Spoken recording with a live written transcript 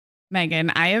Megan,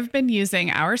 I have been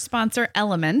using our sponsor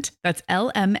Element, that's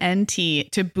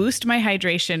LMNT, to boost my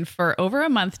hydration for over a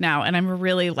month now, and I'm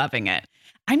really loving it.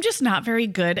 I'm just not very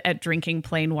good at drinking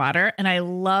plain water, and I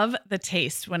love the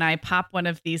taste when I pop one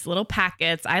of these little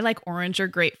packets. I like orange or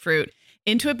grapefruit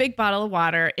into a big bottle of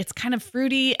water. It's kind of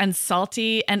fruity and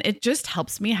salty, and it just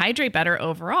helps me hydrate better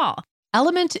overall.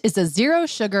 Element is a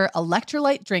zero-sugar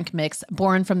electrolyte drink mix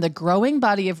born from the growing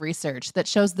body of research that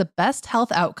shows the best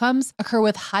health outcomes occur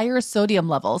with higher sodium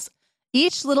levels.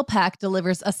 Each little pack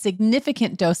delivers a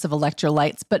significant dose of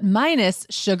electrolytes, but minus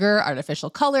sugar, artificial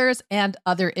colors, and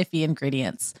other iffy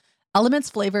ingredients. Element's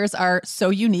flavors are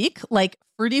so unique, like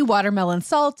fruity watermelon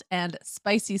salt and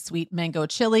spicy sweet mango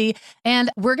chili. And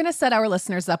we're going to set our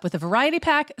listeners up with a variety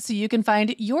pack so you can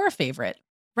find your favorite.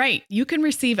 Right. You can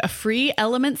receive a free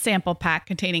Element sample pack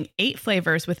containing 8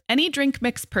 flavors with any drink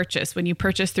mix purchase when you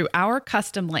purchase through our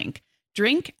custom link,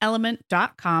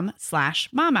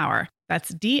 drinkelement.com/momhour.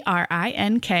 That's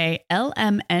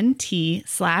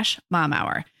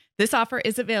DRINKLMNT/momhour. This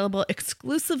is available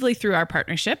exclusively through our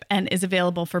partnership and is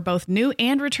available for both new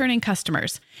and returning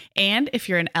customers. And if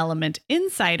you're an Element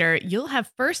insider, you'll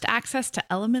have first access to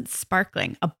Element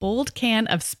Sparkling, a bold can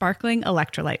of sparkling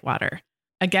electrolyte water.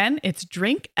 Again, it's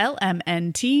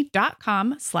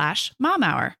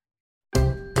drinklmnt.com/momhour.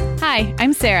 Hi,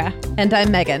 I'm Sarah. And I'm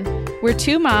Megan. We're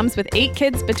 2 moms with 8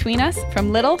 kids between us,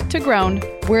 from little to grown.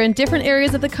 We're in different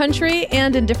areas of the country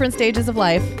and in different stages of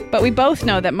life. But we both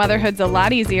know that motherhood's a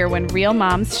lot easier when real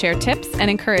moms share tips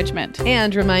and encouragement.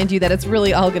 And remind you that it's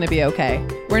really all going to be okay.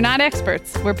 We're not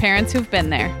experts. We're parents who've been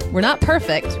there. We're not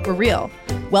perfect. We're real.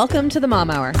 Welcome to the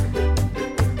Mom Hour.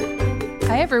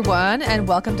 Hi, everyone, and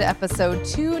welcome to episode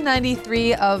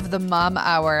 293 of the Mom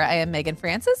Hour. I am Megan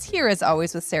Francis, here as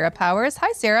always with Sarah Powers.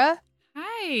 Hi, Sarah.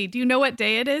 Hi. Do you know what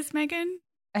day it is, Megan?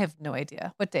 I have no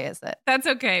idea. What day is it? That's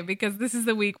okay, because this is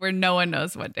the week where no one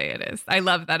knows what day it is. I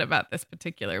love that about this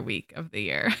particular week of the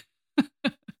year.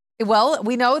 Well,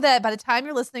 we know that by the time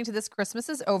you're listening to this, Christmas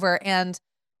is over and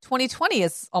 2020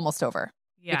 is almost over.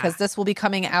 Yeah. Because this will be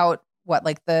coming out,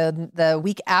 the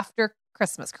week after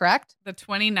Christmas, correct? The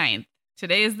 29th.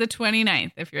 Today is the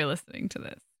 29th, if you're listening to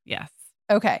this. Yes.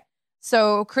 Okay.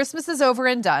 So Christmas is over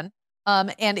and done.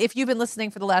 And if you've been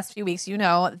listening for the last few weeks, you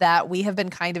know that we have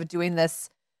been kind of doing this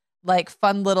like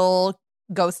fun little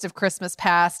ghost of Christmas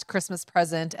past, Christmas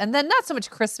present, and then not so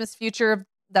much Christmas future.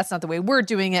 That's not the way we're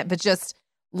doing it, but just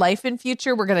life in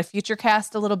future. We're going to future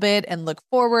cast a little bit and look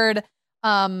forward.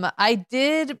 I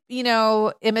did,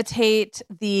 imitate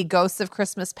the ghosts of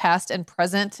Christmas past and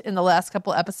present in the last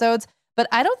couple episodes. But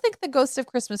I don't think the Ghost of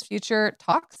Christmas Future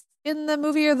talks in the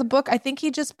movie or the book. I think he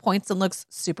just points and looks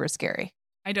super scary.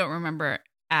 I don't remember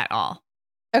at all.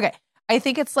 Okay. I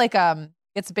think it's like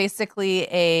it's basically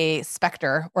a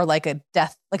specter or like a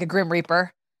death, like a Grim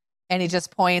Reaper. And he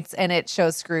just points and it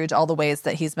shows Scrooge all the ways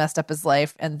that he's messed up his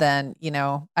life. And then,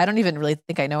 I don't even really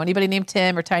think I know anybody named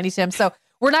Tim or Tiny Tim. So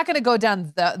we're not going to go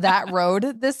down that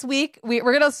road this week. We're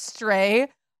going to stray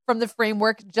from the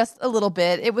framework just a little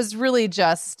bit. It was really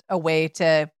just a way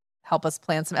to help us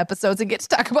plan some episodes and get to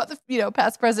talk about the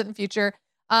past, present, and future.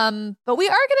 But we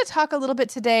are going to talk a little bit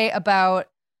today about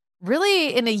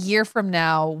really in a year from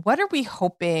now, what are we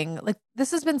hoping? Like,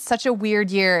 this has been such a weird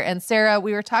year. And Sarah,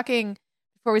 we were talking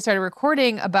before we started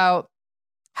recording about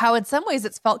how in some ways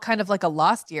it's felt kind of like a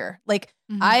lost year. Like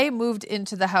I moved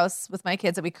into the house with my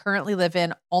kids that we currently live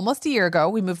in almost a year ago.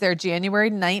 We moved there January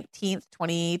 19th,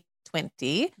 2020.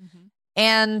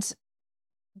 And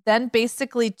then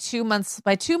basically 2 months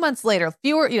later,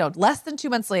 less than 2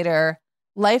 months later,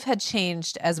 life had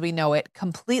changed as we know it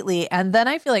completely. And then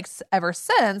I feel like ever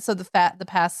since, so the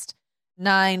past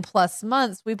 9+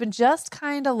 months, we've been just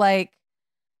kind of like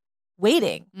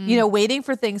waiting, waiting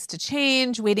for things to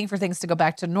change, waiting for things to go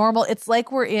back to normal. It's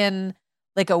like we're in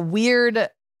like a weird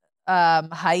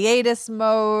hiatus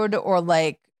mode or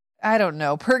like, I don't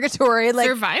know, purgatory, like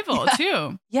survival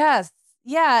too. Yes.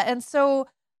 Yeah. And so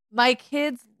my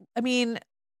kids,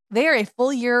 they are a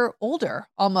full year older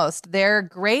almost. They're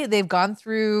great. They've gone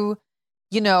through,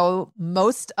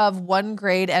 most of one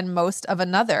grade and most of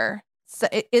another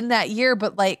in that year.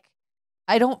 But like,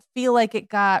 I don't feel like it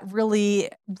got really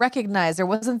recognized. There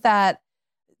wasn't that,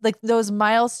 like those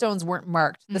milestones weren't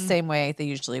marked the same way they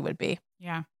usually would be.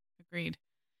 Yeah. Agreed.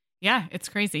 Yeah. It's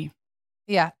crazy.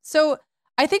 Yeah. So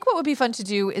I think what would be fun to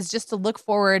do is just to look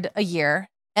forward a year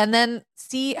and then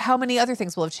see how many other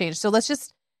things will have changed. So let's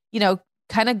just,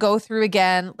 kind of go through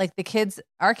again, like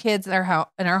our kids in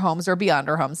our homes or beyond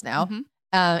our homes now,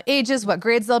 ages, what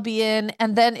grades they'll be in.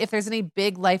 And then if there's any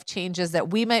big life changes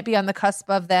that we might be on the cusp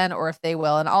of then, or if they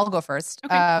will, and I'll go first.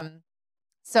 Okay.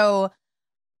 So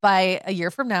by a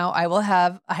year from now, I will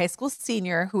have a high school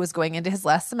senior who is going into his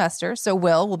last semester. So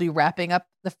Will be wrapping up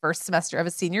the first semester of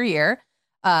his senior year.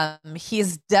 He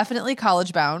is definitely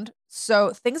college bound.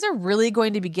 So things are really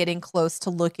going to be getting close to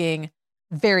looking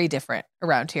very different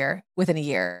around here within a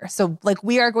year. So like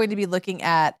we are going to be looking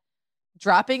at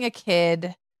dropping a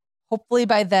kid. Hopefully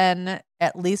by then,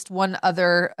 at least one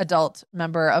other adult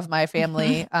member of my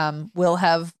family will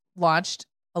have launched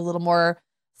a little more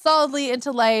solidly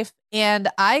into life. And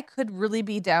I could really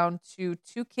be down to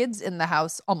 2 kids in the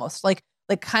house almost like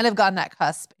kind of gotten that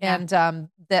cusp. Yeah. And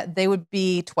that they would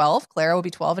be 12. Clara will be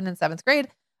 12 and in 7th grade.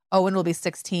 Owen will be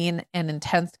 16 and in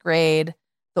 10th grade.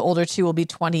 The older 2 will be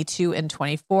 22 and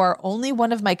 24. Only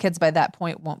one of my kids by that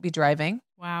point won't be driving.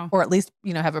 Wow. Or at least,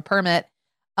 have a permit.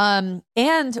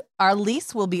 And our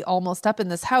lease will be almost up in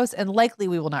this house and likely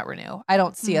we will not renew. I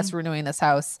don't see us renewing this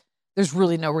house. There's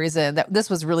really no reason. That this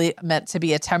was really meant to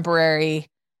be a temporary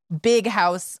big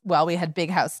house while we had big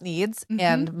house needs.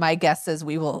 And my guess is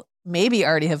we will maybe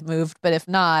already have moved, but if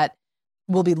not,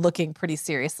 we'll be looking pretty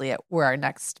seriously at where our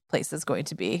next place is going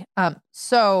to be.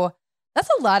 So that's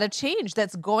a lot of change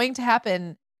that's going to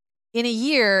happen in a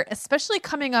year, especially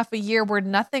coming off a year where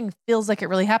nothing feels like it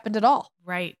really happened at all.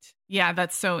 Right. Yeah,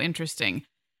 that's so interesting.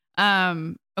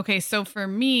 Okay, so for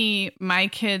me, my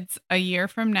kids a year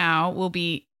from now will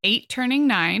be 8 turning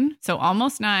 9, so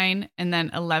almost 9, and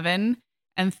then 11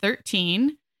 and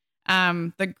 13.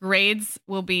 The grades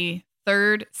will be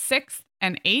 3rd, 6th,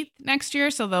 and 8th next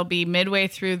year, so they'll be midway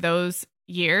through those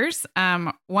years.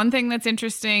 One thing that's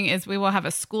interesting is we will have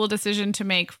a school decision to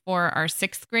make for our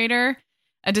 6th grader,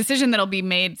 a decision that'll be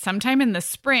made sometime in the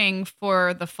spring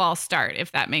for the fall start,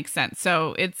 if that makes sense.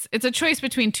 So it's a choice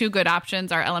between 2 good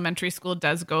options. Our elementary school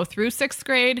does go through 6th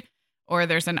grade, or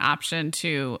there's an option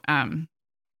to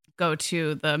go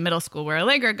to the middle school where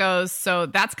Allegra goes. So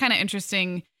that's kind of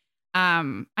interesting.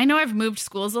 I know I've moved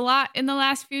schools a lot in the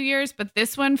last few years, but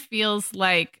this one feels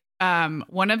like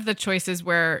one of the choices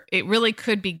where it really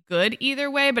could be good either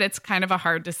way, but it's kind of a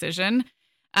hard decision.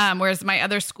 Whereas my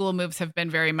other school moves have been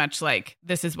very much like,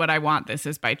 this is what I want. This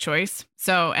is by choice.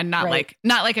 So, and not like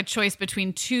a choice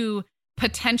between 2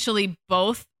 potentially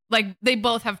both, like they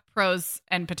both have pros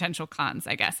and potential cons,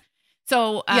 I guess.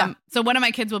 So, so one of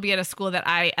my kids will be at a school that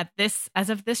as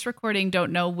of this recording,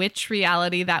 don't know which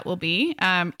reality that will be.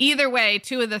 Either way,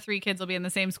 2 of the 3 kids will be in the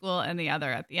same school and the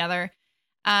other at the other.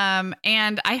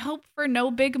 And I hope for no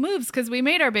big moves because we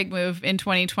made our big move in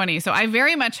 2020. So I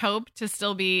very much hope to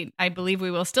I believe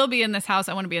we will still be in this house.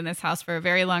 I want to be in this house for a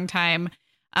very long time.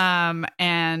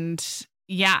 And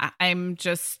yeah, I'm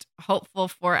just hopeful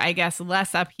for, I guess,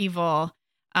 less upheaval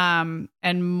and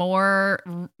more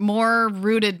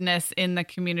rootedness in the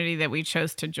community that we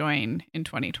chose to join in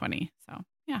 2020. So,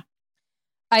 yeah.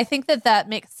 I think that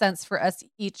makes sense for us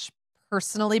each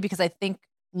personally, because I think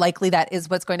likely that is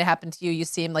what's going to happen to you. You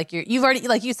seem like you've already,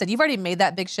 like you said, you've already made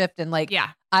that big shift. And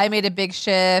I made a big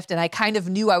shift and I kind of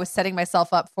knew I was setting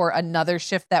myself up for another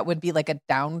shift that would be like a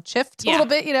down shift a little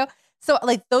bit, So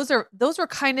like those were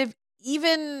kind of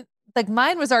even like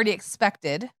mine was already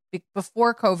expected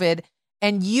before COVID.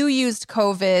 And you used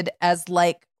COVID as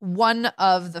like one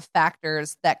of the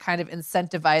factors that kind of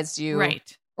incentivized you,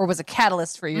 right, or was a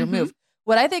catalyst for your move.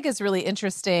 What I think is really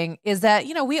interesting is that,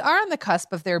 we are on the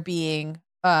cusp of there being,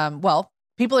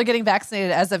 people are getting vaccinated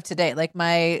as of today. Like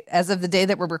as of the day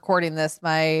that we're recording this,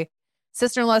 my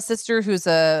sister-in-law's sister, who's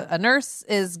a nurse,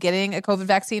 is getting a COVID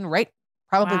vaccine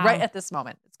probably right at this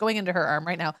moment. It's going into her arm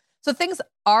right now. So things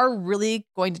are really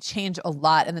going to change a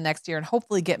lot in the next year and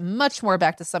hopefully get much more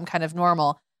back to some kind of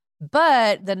normal.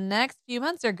 But the next few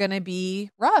months are going to be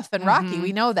rough and rocky.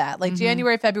 We know that. Like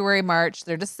January, February, March,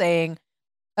 they're just saying,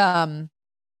 not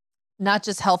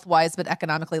just health-wise, but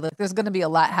economically, like there's going to be a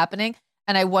lot happening.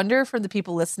 And I wonder from the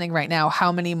people listening right now,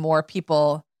 how many more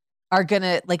people are going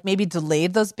to like maybe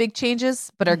delayed those big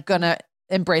changes, but are going to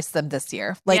embrace them this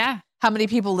year. Like how many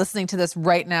people listening to this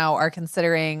right now are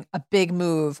considering a big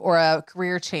move or a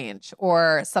career change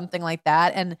or something like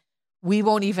that. And we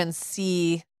won't even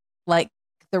see like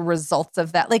the results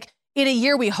of that. Like in a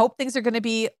year, we hope things are going to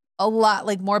be a lot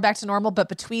like more back to normal, but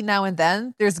between now and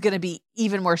then, there's going to be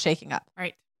even more shaking up.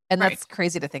 Right. And that's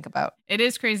crazy to think about. It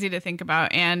is crazy to think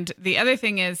about. And the other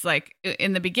thing is like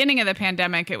in the beginning of the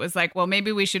pandemic, it was like, well,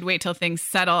 maybe we should wait till things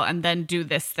settle and then do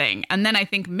this thing. And then I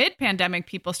think mid-pandemic,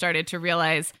 people started to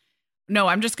realize, no,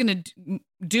 I'm just going to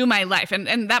do my life.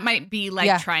 And that might be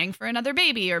like trying for another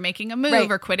baby or making a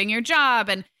move or quitting your job.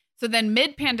 And so then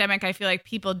mid-pandemic, I feel like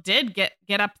people did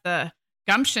get up the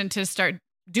gumption to start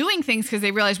doing things because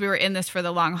they realized we were in this for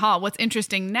the long haul. What's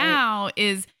interesting now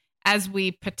is as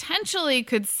we potentially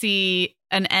could see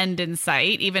an end in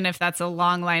sight, even if that's a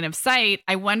long line of sight,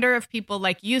 I wonder if people,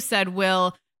 like you said,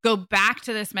 will go back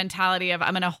to this mentality of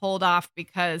I'm going to hold off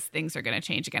because things are going to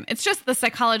change again. It's just the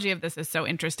psychology of this is so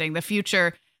interesting. The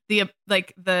future, the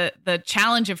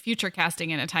challenge of future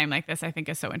casting in a time like this, I think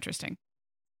is so interesting.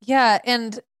 Yeah.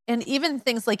 And even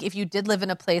things like if you did live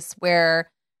in a place where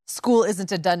school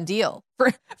isn't a done deal.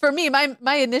 For me,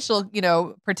 my initial,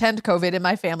 pretend COVID in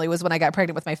my family was when I got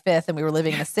pregnant with my fifth and we were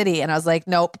living in a city and I was like,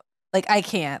 nope, like I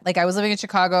can't. Like I was living in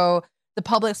Chicago. The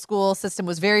public school system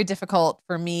was very difficult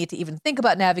for me to even think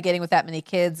about navigating with that many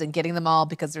kids and getting them all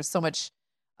because there's so much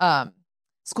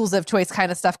schools of choice kind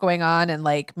of stuff going on and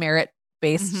like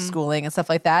merit-based schooling and stuff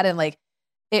like that. And like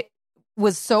it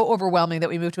was so overwhelming that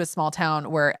we moved to a small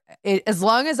town where as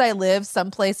long as I live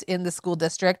someplace in the school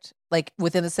district, like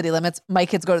within the city limits, my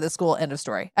kids go to the school, end of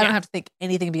story. I don't have to think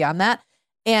anything beyond that.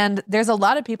 And there's a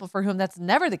lot of people for whom that's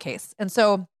never the case. And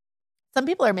so some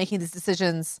people are making these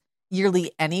decisions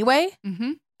yearly anyway.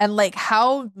 And like,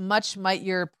 how much might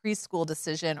your preschool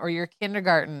decision or your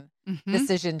kindergarten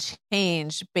decision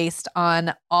change based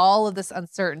on all of this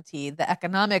uncertainty, the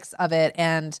economics of it,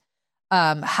 and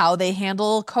how they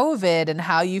handle COVID and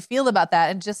how you feel about that,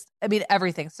 and just, I mean,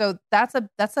 everything. So that's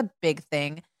a big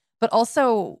thing. But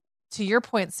also, to your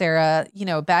point, Sarah,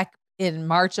 back in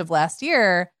March of last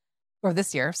year, or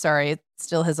this year, sorry, it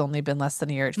still has only been less than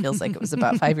a year. It feels like it was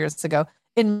about 5 years ago.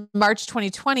 In March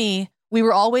 2020, we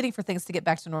were all waiting for things to get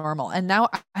back to normal. And now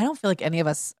I don't feel like any of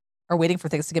us are waiting for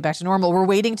things to get back to normal. We're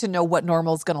waiting to know what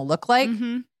normal is going to look like.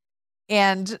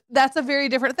 And that's a very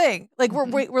different thing. Like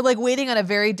we're like waiting on a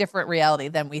very different reality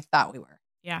than we thought we were.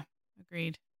 Yeah,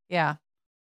 agreed. Yeah.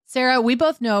 Sarah, we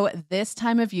both know this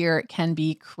time of year can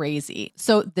be crazy.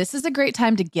 So this is a great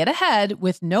time to get ahead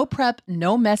with no prep,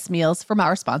 no mess meals from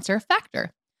our sponsor,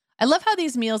 Factor. I love how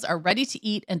these meals are ready to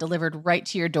eat and delivered right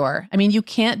to your door. I mean, you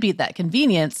can't beat that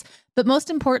convenience, but most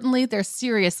importantly, they're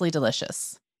seriously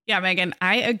delicious. Yeah, Megan,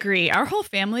 I agree. Our whole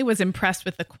family was impressed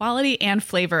with the quality and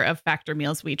flavor of Factor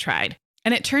meals we tried.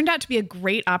 And it turned out to be a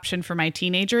great option for my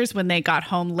teenagers when they got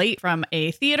home late from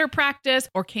a theater practice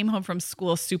or came home from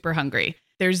school super hungry.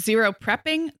 There's zero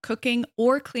prepping, cooking,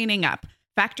 or cleaning up.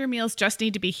 Factor meals just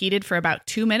need to be heated for about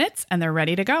 2 minutes and they're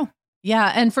ready to go.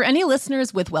 Yeah, and for any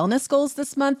listeners with wellness goals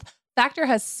this month, Factor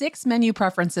has 6 menu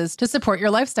preferences to support your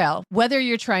lifestyle. Whether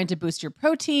you're trying to boost your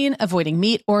protein, avoiding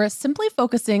meat, or simply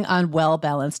focusing on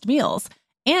well-balanced meals.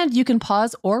 And you can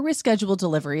pause or reschedule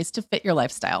deliveries to fit your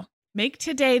lifestyle. Make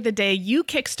today the day you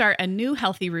kickstart a new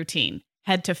healthy routine.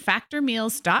 Head to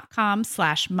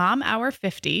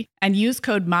factormeals.com/momhour50 and use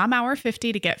code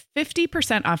momhour50 to get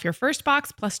 50% off your first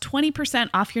box plus 20%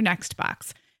 off your next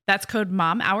box. That's code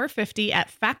momhour50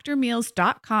 at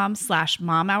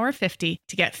factormeals.com/momhour50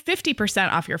 to get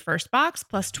 50% off your first box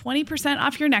plus 20%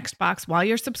 off your next box while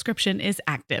your subscription is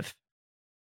active.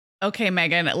 Okay,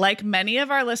 Megan, like many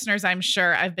of our listeners, I'm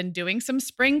sure I've been doing some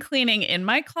spring cleaning in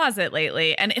my closet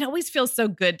lately, and it always feels so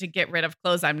good to get rid of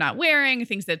clothes I'm not wearing,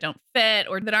 things that don't fit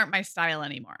or that aren't my style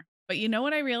anymore. But you know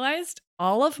what I realized?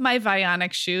 All of my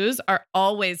Vionic shoes are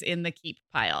always in the keep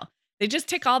pile. They just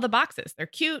tick all the boxes. They're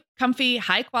cute, comfy,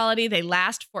 high quality. They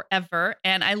last forever.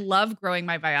 And I love growing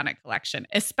my Vionic collection,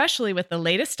 especially with the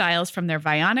latest styles from their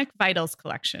Vionic Vitals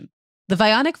collection. The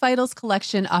Vionic Vitals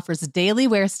collection offers daily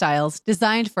wear styles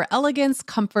designed for elegance,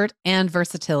 comfort, and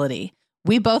versatility.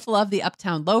 We both love the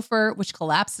Uptown loafer, which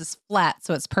collapses flat,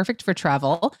 so it's perfect for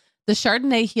travel. The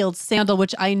Chardonnay heeled sandal,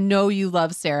 which I know you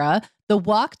love, Sarah. The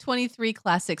Walk 23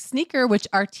 classic sneaker, which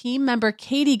our team member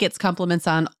Katie gets compliments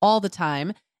on all the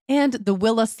time. And the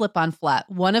Willa slip-on flat,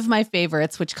 one of my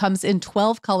favorites, which comes in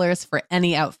 12 colors for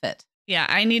any outfit. Yeah,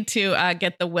 I need to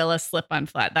get the Willa slip-on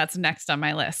flat. That's next on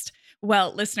my list.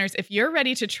 Well, listeners, if you're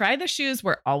ready to try the shoes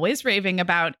we're always raving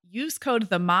about, use code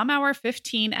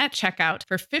TheMomHour15 at checkout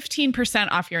for 15%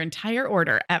 off your entire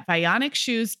order at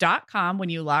VionicShoes.com when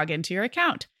you log into your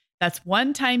account. That's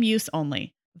one-time use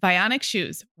only. Vionic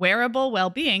Shoes, wearable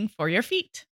well-being for your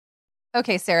feet.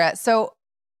 Okay, Sarah. So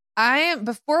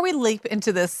before we leap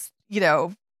into this,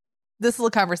 this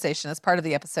little conversation as part of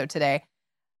the episode today,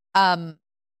 I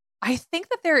think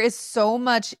that there is so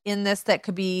much in this that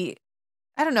could be,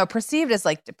 I don't know, perceived as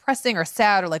like depressing or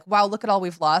sad or like, wow, look at all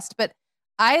we've lost. But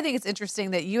I think it's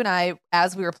interesting that you and I,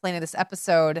 as we were planning this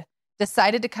episode,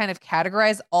 decided to kind of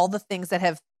categorize all the things that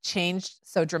have changed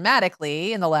so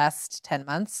dramatically in the last 10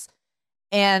 months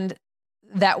and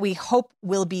that we hope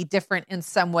will be different in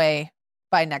some way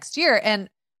by next year. And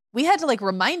we had to like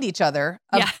remind each other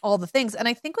of all the things. And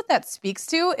I think what that speaks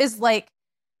to is like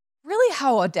really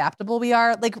how adaptable we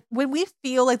are. Like when we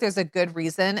feel like there's a good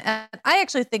reason, and I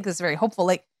actually think this is very hopeful,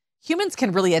 like humans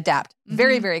can really adapt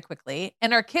very, very quickly.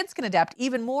 And our kids can adapt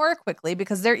even more quickly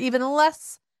because they're even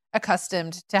less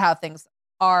accustomed to how things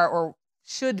are or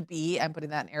should be. I'm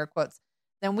putting that in air quotes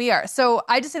than we are. So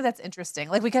I just think that's interesting.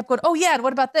 Like we kept going, oh yeah, and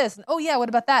what about this? And oh yeah, what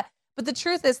about that? But the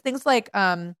truth is things like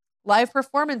live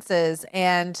performances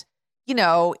and, you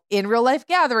know, in real life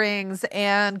gatherings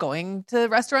and going to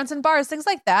restaurants and bars, things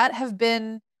like that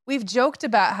we've joked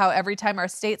about how every time our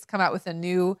states come out with a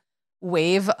new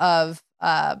wave of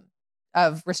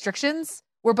restrictions,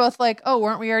 we're both like, oh,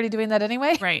 weren't we already doing that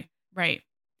anyway? Right.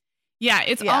 Yeah.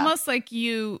 It's almost like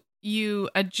you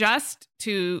adjust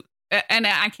to, and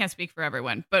I can't speak for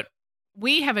everyone, but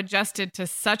we have adjusted to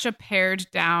such a pared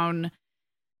down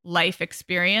life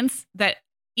experience that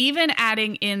even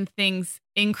adding in things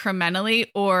incrementally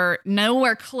or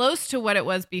nowhere close to what it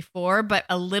was before, but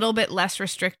a little bit less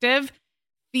restrictive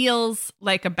feels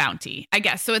like a bounty, I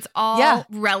guess. So it's all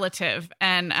relative.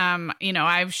 And, you know,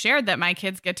 I've shared that my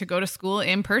kids get to go to school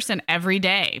in person every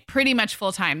day, pretty much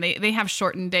full time. They have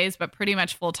shortened days, but pretty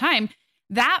much full time.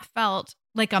 That felt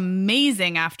like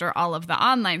amazing after all of the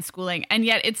online schooling. And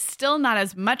yet it's still not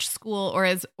as much school or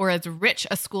as rich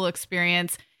a school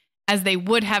experience as they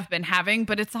would have been having,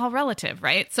 but it's all relative,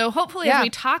 right? So hopefully as we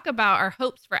talk about our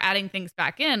hopes for adding things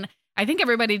back in, I think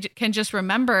everybody can just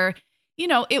remember, you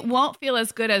know, it won't feel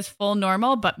as good as full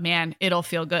normal, but man, it'll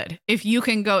feel good. If you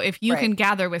can can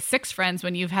gather with 6 friends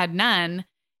when you've had none,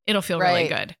 it'll feel really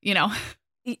good, you know?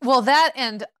 Well, that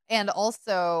and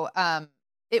also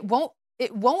it won't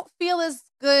feel as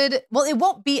good. Well, it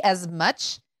won't be as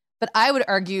much, but I would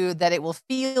argue that it will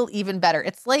feel even better.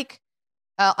 It's like,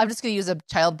 I'm just going to use a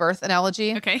childbirth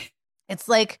analogy. Okay. It's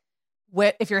like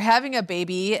if you're having a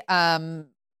baby, and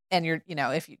you're, you know,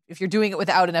 if you're doing it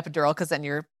without an epidural, because then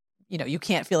you're, you know, you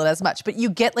can't feel it as much, but you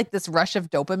get like this rush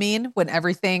of dopamine when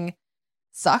everything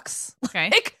sucks,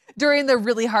 like during the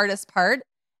really hardest part.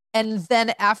 And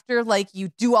then after like you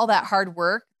do all that hard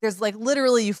work, there's like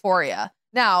literally euphoria.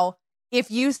 Now, if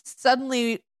you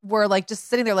suddenly were like just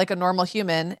sitting there like a normal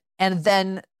human and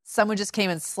then someone just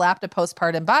came and slapped a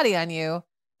postpartum body on you,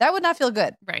 that would not feel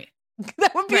good. Right.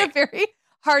 That would be a very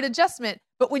hard adjustment.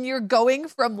 But when you're going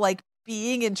from like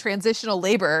being in transitional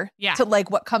labor to like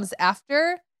what comes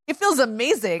after, it feels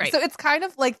amazing. Right. So it's kind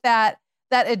of like that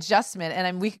adjustment.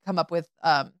 And we could come up with,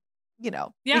 we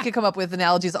could come up with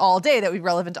analogies all day that would be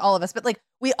relevant to all of us. But like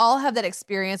we all have that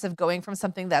experience of going from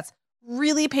something that's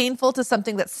really painful to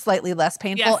something that's slightly less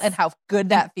painful and how good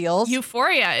that feels.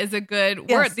 Euphoria is a good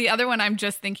word. The other one I'm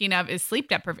just thinking of is sleep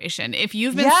deprivation. If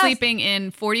you've been sleeping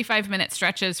in 45-minute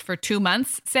stretches for 2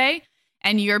 months, say,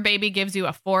 and your baby gives you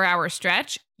a 4-hour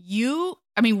stretch,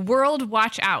 world,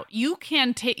 watch out. You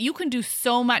can do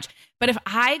so much. But if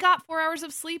I got 4 hours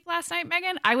of sleep last night,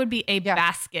 Megan, I would be a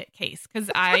basket case because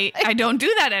I don't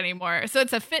do that anymore. So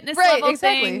it's a fitness level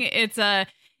thing. It's a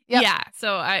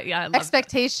So I love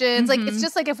expectations. Like it's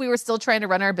just like if we were still trying to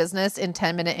run our business in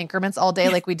 10-minute increments all day,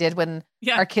 like we did when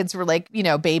our kids were like, you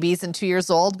know, babies and 2 years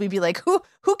old, we'd be like,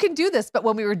 who can do this? But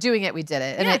when we were doing it, we did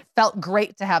it. And it felt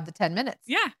great to have the 10 minutes.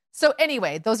 Yeah. So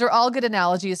anyway, those are all good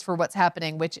analogies for what's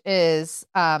happening, which is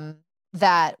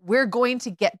that we're going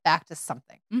to get back to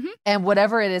something. And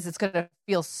whatever it is, it's going to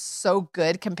feel so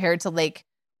good compared to like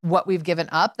what we've given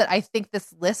up that I think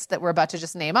this list that we're about to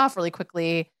just name off really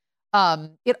quickly,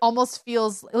 it almost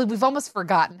feels we've almost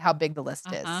forgotten how big the list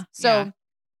is. So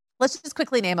let's just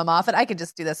quickly name them off. And I can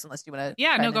just do this unless you want to.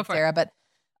 Yeah, no, go for it. But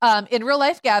in real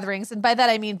life gatherings, and by that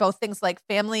I mean both things like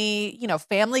family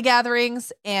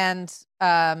gatherings and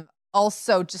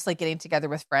also just like getting together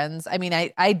with friends. I mean,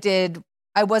 I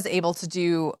was able to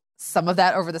do some of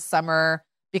that over the summer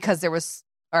because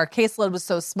our caseload was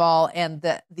so small and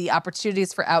the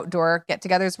opportunities for outdoor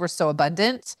get-togethers were so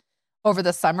abundant over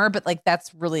the summer, but like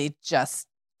that's really just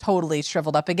totally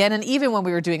shriveled up again. And even when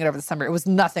we were doing it over the summer, it was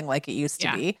nothing like it used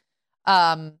to be.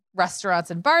 Restaurants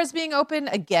and bars being open,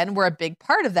 again, were a big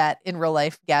part of that in real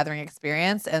life gathering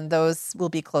experience. And those will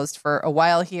be closed for a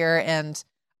while here. And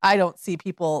I don't see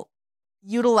people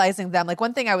utilizing them. Like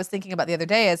one thing I was thinking about the other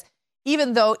day is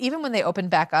even when they opened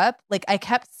back up, like I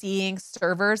kept seeing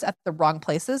servers at the wrong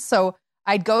places. So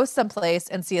I'd go someplace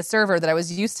and see a server that I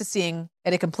was used to seeing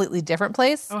at a completely different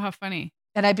place. Oh, how funny.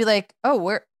 And I'd be like,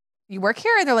 oh, you work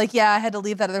here? And they're like, yeah, I had to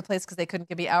leave that other place because they couldn't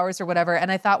give me hours or whatever.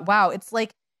 And I thought, wow, it's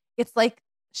like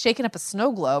shaking up a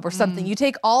snow globe or something. You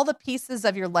take all the pieces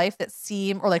of your life that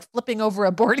seem, or like flipping over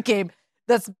a board game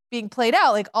that's being played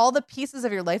out, like all the pieces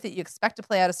of your life that you expect to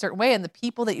play out a certain way and the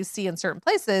people that you see in certain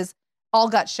places all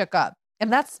got shook up.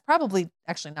 And that's probably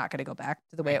actually not going to go back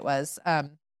to the way it was.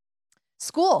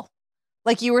 School.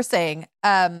 Like you were saying,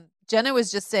 Jenna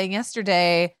was just saying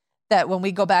yesterday that when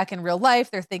we go back in real life,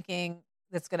 they're thinking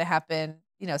that's going to happen,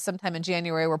 sometime in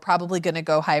January. We're probably going to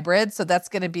go hybrid. So that's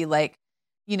going to be like,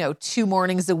 2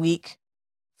 mornings a week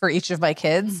for each of my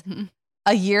kids. Mm-hmm.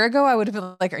 A year ago, I would have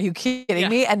been like, are you kidding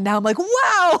me? And now I'm like,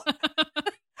 wow,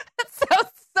 that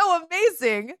sounds so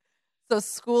amazing. So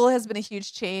school has been a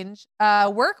huge change.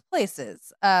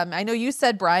 Workplaces. I know you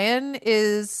said Brian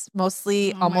is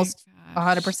mostly almost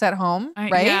 100% home,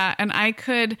 right? Yeah. And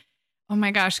oh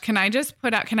my gosh, can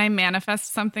I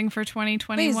manifest something for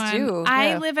 2021? Please do.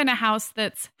 I live in a house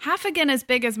that's half again as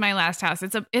big as my last house.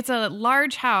 It's a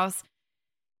large house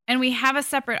and we have a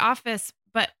separate office,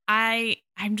 but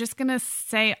I'm just going to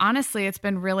say, honestly, it's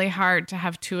been really hard to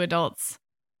have 2 adults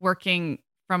working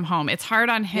from home. It's hard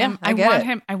on him.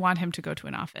 Yeah, I want him to go to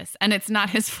an office and it's not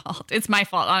his fault. It's my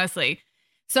fault, honestly.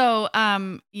 So,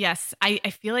 yes, I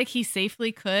feel like he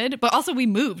safely could, but also we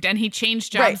moved and he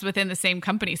changed jobs within the same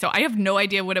company. So I have no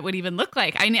idea what it would even look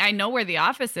like. I know where the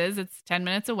office is. It's 10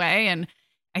 minutes away and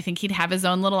I think he'd have his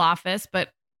own little office,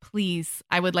 but please,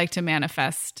 I would like to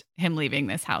manifest him leaving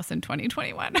this house in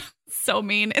 2021. So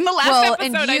mean. In the last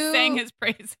episode, I sang his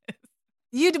praises.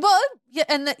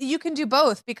 And you can do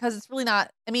both because it's really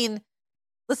not,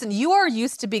 listen, you are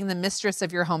used to being the mistress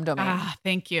of your home domain.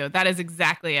 Thank you. That is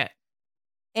exactly it.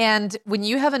 And when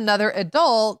you have another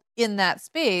adult in that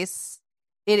space,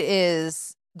 it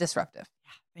is disruptive.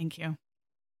 Yeah, thank you.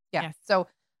 Yeah. Yes. So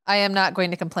I am not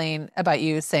going to complain about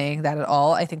you saying that at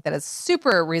all. I think that is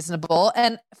super reasonable.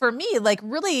 And for me, like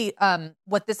really,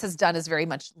 what this has done is very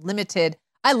much limited.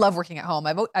 I love working at home.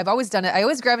 I've always done it. I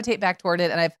always gravitate back toward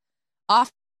it. And I've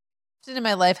often in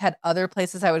my life had other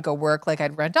places I would go work. Like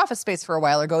I'd rent office space for a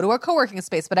while or go to a co-working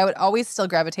space, but I would always still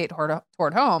gravitate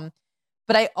toward home.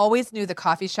 But I always knew the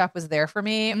coffee shop was there for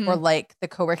me, or like the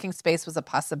co-working space was a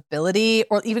possibility,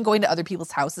 or even going to other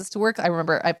people's houses to work. I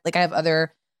remember I have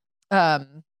other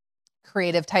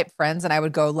creative type friends and I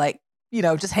would go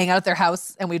just hang out at their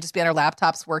house and we'd just be on our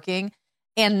laptops working.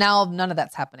 And now none of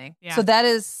that's happening. Yeah. So that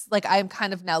is I'm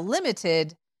kind of now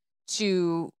limited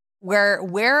to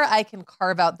where I can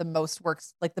carve out the most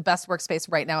the best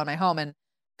workspace right now in my home. And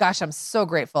gosh, I'm so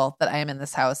grateful that I am in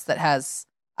this house that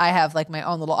I have like my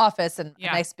own little office and a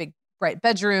nice big bright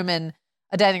bedroom and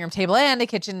a dining room table and a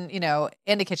kitchen,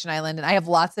 and a kitchen island. And I have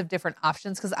lots of different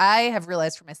options because I have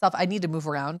realized for myself, I need to move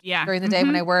around during the day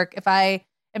when I work. If I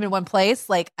am in one place,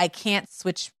 I can't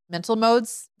switch mental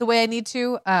modes the way I need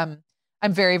to.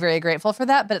 I'm very, very grateful for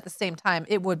that. But at the same time,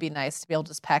 it would be nice to be able to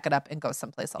just pack it up and go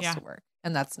someplace else to work.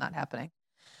 And that's not happening.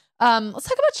 Let's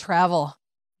talk about travel.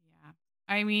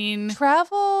 Yeah.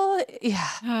 Travel.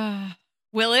 Yeah.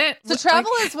 Will it? So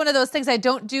travel is one of those things I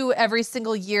don't do every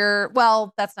single year.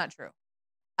 Well, that's not true.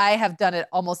 I have done it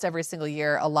almost every single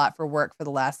year, a lot for work for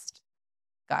the last,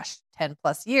 10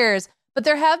 plus years. But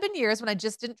there have been years when I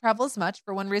just didn't travel as much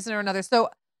for one reason or another. So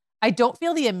I don't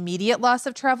feel the immediate loss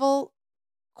of travel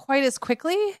quite as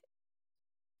quickly.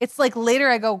 It's like later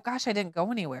I go, gosh, I didn't go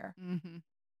anywhere. Mm-hmm.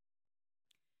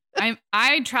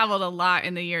 I traveled a lot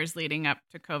in the years leading up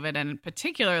to COVID and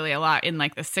particularly a lot in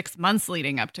the 6 months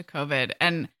leading up to COVID.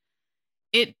 And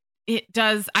it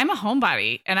does. I'm a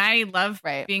homebody and I love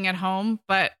being at home.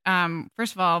 But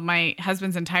first of all, my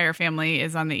husband's entire family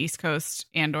is on the East Coast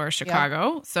and or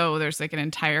Chicago. Yeah. So there's an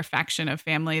entire faction of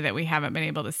family that we haven't been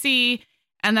able to see.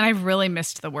 And then I've really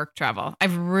missed the work travel.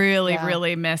 I've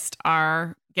really missed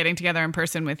our getting together in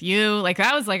person with you.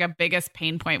 That was a biggest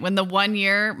pain point when the 1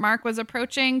 year mark was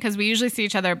approaching, because we usually see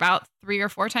each other about 3 or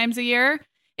 4 times a year.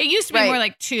 It used to be more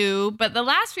like 2, but the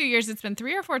last few years it's been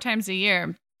 3 or 4 times a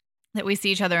year that we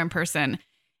see each other in person.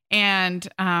 And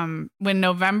when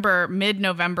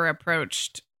mid-November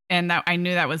approached, and that I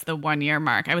knew that was the 1 year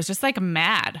mark, I was just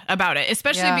mad about it,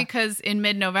 especially because in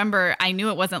mid-November, I knew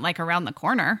it wasn't around the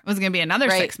corner. It was going to be another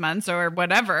 6 months or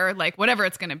whatever, whatever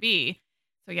it's going to be.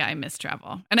 So yeah, I miss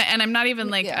travel, and I'm not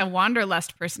even a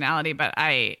wanderlust personality, but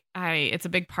it's a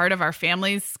big part of our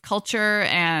family's culture,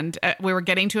 and we were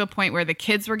getting to a point where the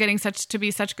kids were getting to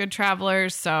be such good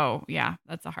travelers. So yeah,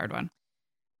 that's a hard one.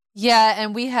 Yeah,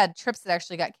 and we had trips that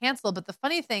actually got canceled. But the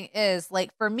funny thing is,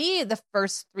 for me, the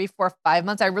first 3, 4, 5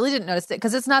 months, I really didn't notice it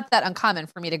because it's not that uncommon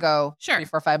for me to go 3,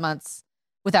 4, 5 months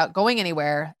without going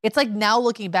anywhere. It's now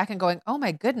looking back and going, oh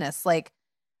my goodness,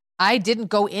 I didn't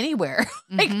go anywhere.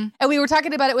 And we were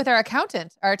talking about it with our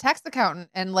tax accountant,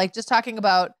 and just talking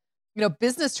about,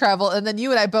 business travel. And then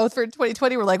you and I both for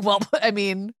 2020 were like, well,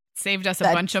 saved us a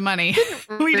bunch of money.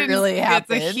 We didn't really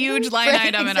happen. It's a huge line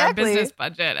item in our business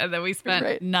budget, and then we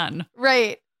spent none.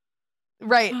 Right.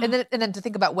 And then to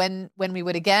think about when we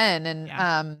would again. And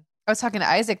I was talking to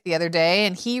Isaac the other day,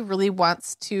 and he really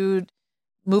wants to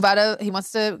he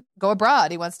wants to go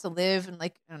abroad. He wants to live and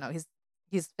like, I don't know,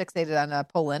 he's fixated on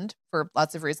Poland for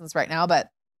lots of reasons right now,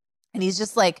 and he's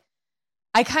just like,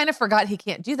 I kind of forgot he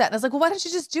can't do that. And I was like, well, why don't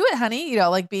you just do it, honey? You know,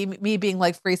 like me being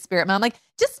like free spirit mom, like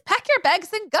just pack your bags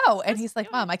and go. And he's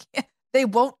like, Mom, I can't, they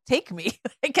won't take me.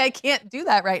 Like I can't do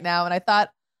that right now. And I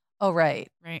thought, oh, right.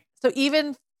 So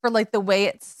even for like the way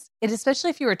it especially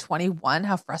if you were 21,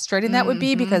 how frustrating that would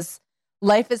be because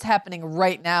life is happening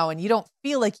right now and you don't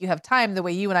feel like you have time the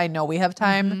way you and I know we have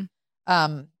time.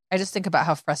 I just think about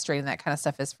how frustrating that kind of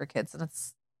stuff is for kids. And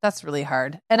that's really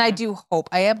hard. And I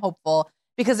am hopeful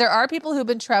because there are people who've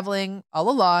been traveling all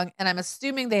along, and I'm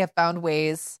assuming they have found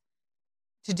ways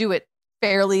to do it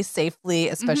fairly safely,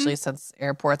 especially since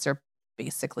airports are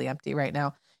basically empty right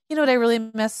now. You know what I really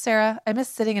miss, Sarah? I miss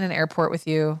sitting in an airport with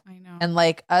you. I know. And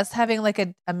like us having like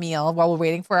a meal while we're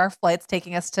waiting for our flights,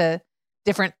 taking us to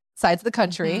different sides of the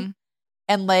country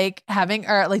and like having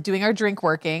our, like doing our drink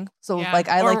working. So like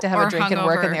I like to have a drink and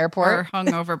work in the airport. Or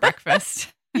hungover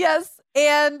breakfast. Yes.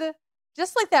 And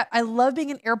just like that, I love being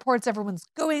in airports. Everyone's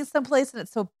going someplace and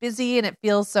it's so busy and it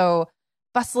feels so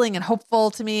bustling and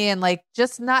hopeful to me. And like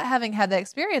just not having had that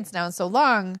experience now in so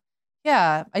long.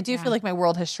 Yeah, I do feel like my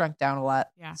world has shrunk down a lot.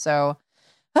 Yeah. So,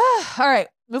 all right,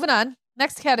 moving on.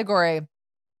 Next category,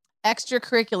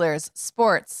 extracurriculars,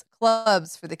 sports,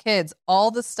 clubs for the kids,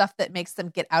 all the stuff that makes them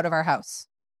get out of our house.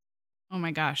 Oh my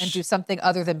gosh. And do something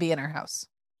other than be in our house.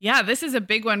 Yeah, this is a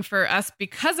big one for us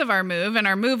because of our move, and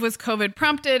our move was COVID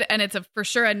prompted, and it's for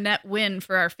sure a net win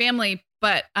for our family.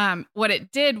 But what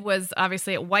it did was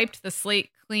obviously it wiped the slate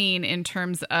clean in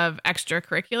terms of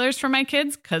extracurriculars for my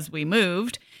kids because we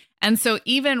moved. And so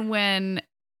even when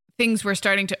things were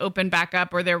starting to open back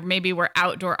up or there maybe were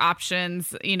outdoor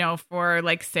options, you know, for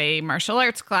like, say, martial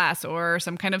arts class or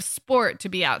some kind of sport to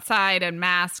be outside and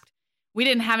masked, we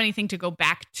didn't have anything to go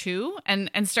back to.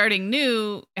 And starting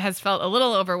new has felt a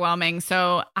little overwhelming.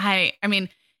 So I mean,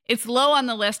 it's low on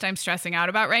the list I'm stressing out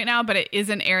about right now, but it is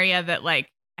an area that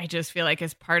like, I just feel like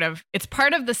it's part of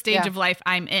the stage of life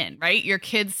I'm in, right? Your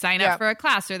kids sign up for a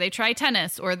class or they try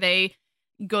tennis or they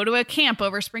go to a camp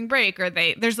over spring break or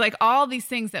there's like all these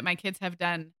things that my kids have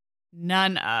done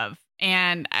none of.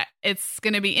 And it's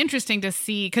going to be interesting to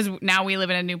see because now we live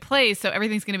in a new place. So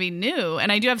everything's going to be new.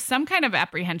 And I do have some kind of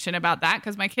apprehension about that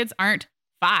because my kids aren't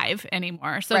 5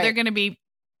 anymore. So they're going to be,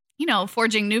 you know,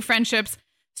 forging new friendships,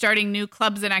 starting new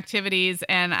clubs and activities.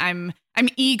 And I'm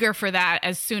eager for that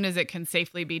as soon as it can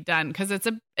safely be done because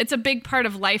it's a big part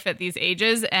of life at these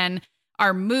ages. And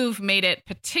our move made it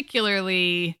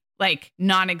particularly like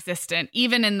non-existent,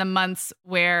 even in the months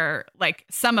where like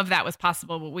some of that was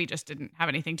possible, but we just didn't have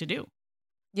anything to do.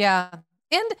 Yeah.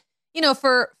 And, you know,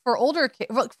 for older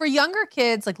kids, for younger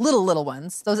kids, like little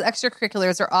ones, those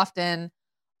extracurriculars are often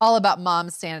all about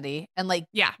mom's sanity and like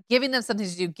giving them something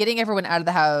to do, getting everyone out of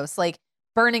the house, like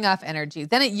burning off energy.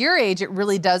 Then at your age, it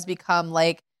really does become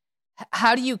like,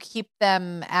 how do you keep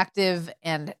them active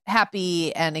and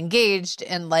happy and engaged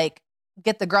and like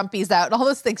get the grumpies out and all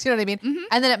those things, you know what I mean? Mm-hmm.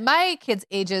 And then at my kids'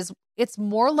 ages, it's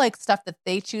more like stuff that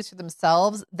they choose for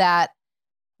themselves that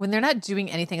when they're not doing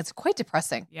anything, it's quite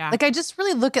depressing. Yeah. Like I just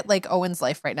really look at like Owen's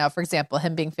life right now, for example,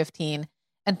 him being 15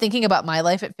 and thinking about my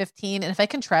life at 15. And if I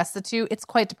contrast the two, it's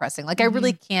quite depressing. Like I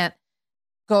really can't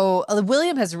go,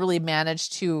 William has really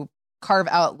managed to carve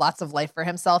out lots of life for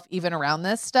himself, even around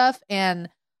this stuff. And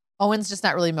Owen's just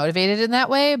not really motivated in that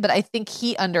way. But I think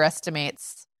he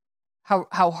underestimates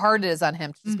how hard it is on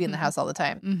him to just be in the house all the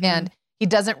time. Mm-hmm. And he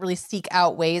doesn't really seek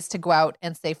out ways to go out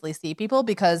and safely see people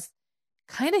because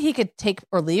kind of he could take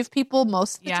or leave people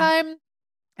most of the time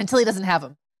until he doesn't have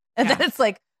them. And then it's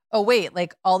like, oh, wait,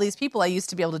 like all these people I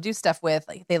used to be able to do stuff with,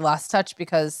 like they lost touch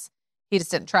because he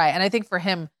just didn't try. And I think for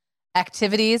him,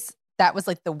 activities, that was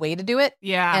like the way to do it.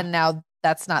 Yeah. And now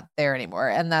that's not there anymore.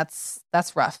 And that's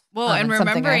rough. Well, and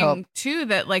remembering too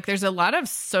that like there's a lot of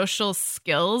social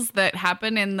skills that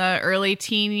happen in the early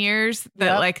teen years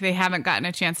that like they haven't gotten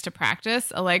a chance to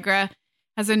practice. Allegra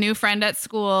has a new friend at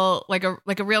school, like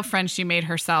a real friend she made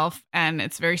herself, and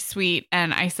it's very sweet.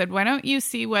 And I said, why don't you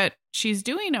see what she's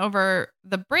doing over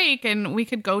the break and we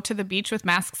could go to the beach with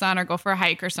masks on or go for a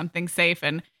hike or something safe.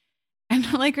 And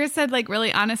Allegra said, like,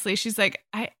 really honestly, she's like,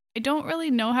 I don't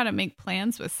really know how to make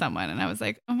plans with someone. And I was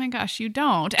like, oh my gosh, you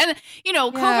don't. And, you know,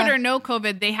 COVID or no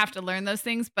COVID, they have to learn those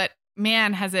things. But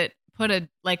man, has it put a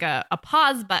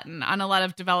pause button on a lot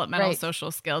of developmental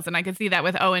social skills. And I could see that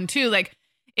with Owen too. Like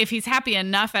if he's happy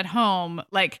enough at home,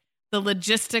 like the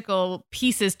logistical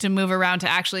pieces to move around to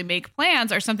actually make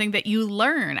plans are something that you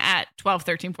learn at 12,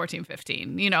 13, 14,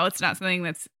 15. You know, it's not something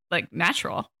that's like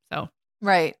natural. So.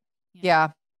 Right. Yeah.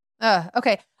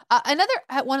 Okay. Another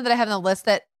one that I have on the list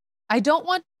that I don't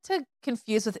want to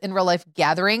confuse with in real life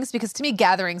gatherings, because to me,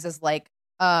 gatherings is like,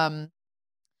 you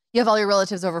have all your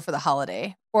relatives over for the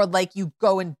holiday, or like you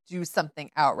go and do something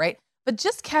out, right? But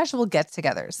just casual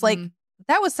get-togethers, like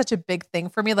that was such a big thing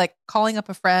for me, like calling up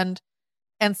a friend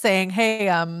and saying, hey,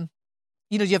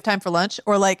 do you have time for lunch?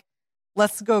 Or like,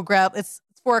 let's go grab, it's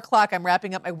 4:00. I'm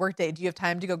wrapping up my workday. Do you have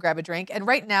time to go grab a drink? And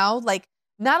right now, like,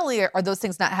 not only are those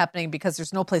things not happening because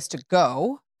there's no place to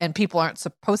go and people aren't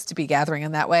supposed to be gathering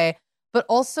in that way, but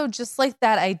also just like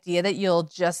that idea that you'll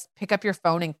just pick up your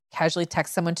phone and casually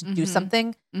text someone to do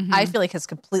something, I feel like has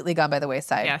completely gone by the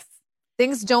wayside. Yes.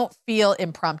 Things don't feel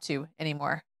impromptu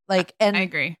anymore. Like, and I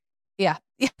agree. Yeah.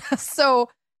 So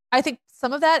I think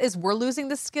some of that is we're losing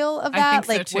the skill of that.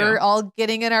 think Like so, we're too. all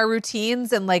getting in our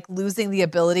routines and like losing the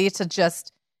ability to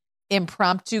just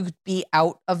impromptu be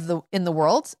out of in the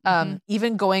world.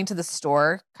 Even going to the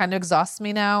store kind of exhausts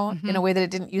me now in a way that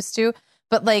it didn't used to.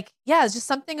 But like, yeah, it's just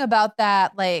something about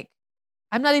that. Like,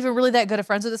 I'm not even really that good of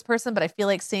friends with this person, but I feel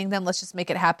like seeing them, let's just make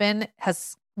it happen,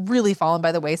 has really fallen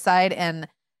by the wayside. And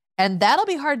that'll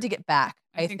be hard to get back.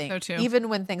 I think so too. Even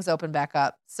when things open back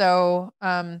up. So,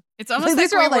 it's almost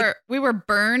these like are all we were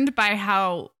burned by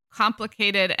how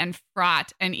complicated and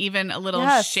fraught and even a little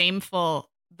shameful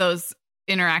those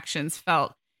interactions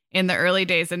felt in the early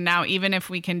days. And now, even if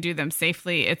we can do them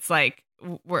safely, it's like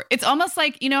it's almost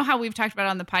like, you know, how we've talked about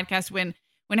on the podcast when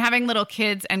having little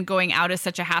kids and going out is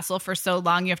such a hassle for so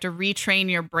long, you have to retrain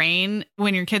your brain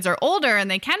when your kids are older and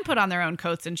they can put on their own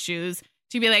coats and shoes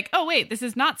to be like, oh, wait, this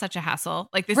is not such a hassle.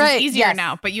 Like, this is easier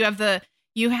now. But you have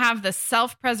the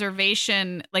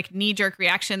self-preservation, like knee-jerk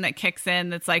reaction that kicks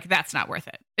in. That's like, that's not worth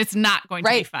it. It's not going to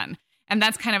be fun. And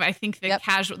that's kind of, I think,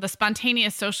 the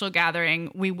spontaneous social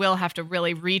gathering, we will have to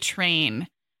really retrain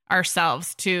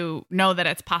ourselves to know that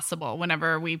it's possible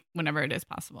whenever it is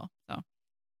possible. So,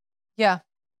 yeah.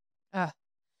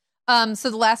 So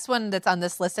the last one that's on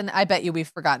this list, and I bet you we've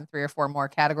forgotten 3 or 4 more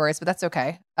categories, but that's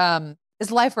okay.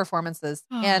 Is live performances.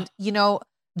 And, you know,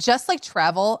 just like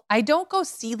travel, I don't go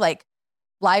see like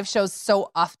live shows so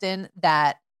often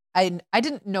that I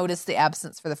didn't notice the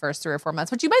absence for the first 3 or 4 months,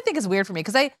 which you might think is weird for me,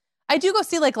 because I do go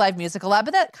see like live music a lot,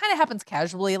 but that kind of happens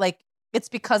casually. Like, it's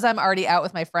because I'm already out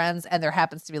with my friends and there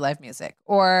happens to be live music,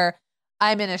 or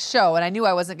I'm in a show and I knew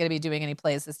I wasn't going to be doing any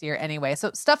plays this year anyway.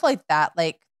 So stuff like that,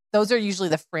 like those are usually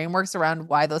the frameworks around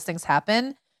why those things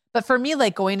happen. But for me,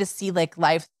 like going to see like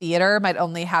live theater might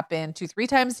only happen 2-3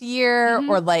 times a year,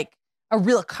 or like a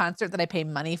real concert that I pay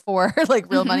money for,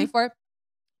 like real money for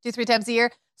 2-3 times a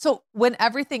year. So when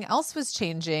everything else was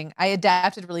changing, I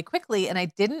adapted really quickly and I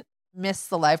didn't miss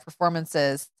the live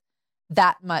performances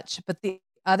that much. But the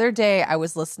other day I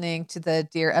was listening to the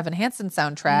Dear Evan Hansen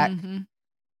soundtrack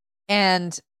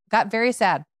and got very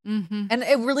sad. And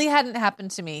it really hadn't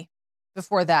happened to me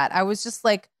before that. I was just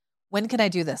like, when can I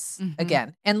do this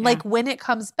again? And like, when it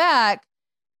comes back,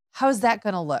 how's that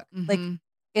going to look? Like,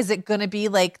 is it going to be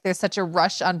like there's such a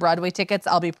rush on Broadway tickets,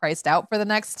 I'll be priced out for the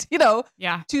next,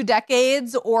 2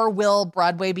 decades? Or will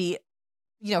Broadway be,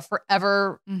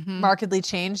 forever markedly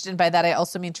changed? And by that, I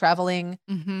also mean traveling,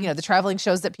 the traveling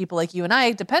shows that people like you and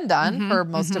I depend on for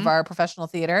most of our professional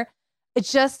theater.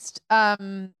 It's just,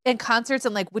 and concerts,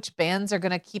 and like which bands are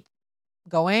going to keep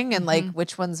going and like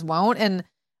which ones won't. And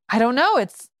I don't know.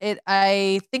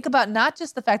 I think about not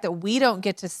just the fact that we don't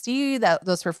get to see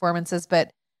those performances,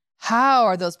 but how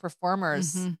are those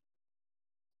performers,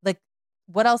 like,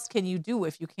 what else can you do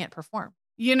if you can't perform?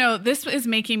 You know, this is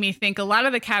making me think a lot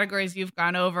of the categories you've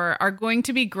gone over are going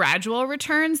to be gradual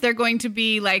returns. They're going to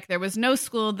be like, there was no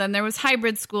school, then there was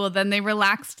hybrid school, then they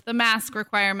relaxed the mask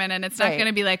requirement, and it's not going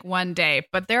to be like one day.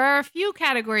 But there are a few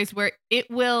categories where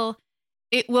it will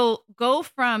go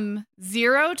from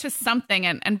 0 to something.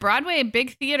 And Broadway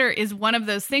Big Theater is one of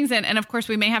those things. And of course,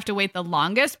 we may have to wait the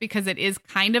longest because it is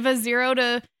kind of a 0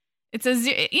 to...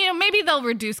 maybe they'll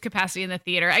reduce capacity in the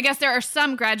theater. I guess there are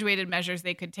some graduated measures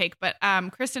they could take, but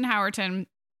Kristen Howerton,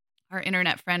 our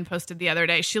internet friend, posted the other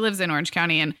day. She lives in Orange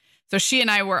County, and so she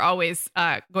and I were always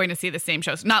going to see the same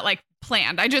shows. Not like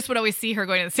planned. I just would always see her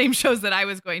going to the same shows that I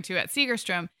was going to at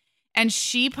Segerstrom. And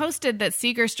she posted that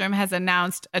Segerstrom has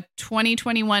announced a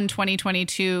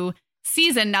 2021-2022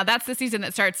 season. Now, that's the season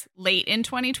that starts late in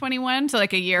 2021, so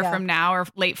like a year from now or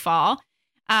late fall.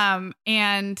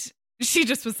 And she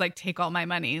just was like, take all my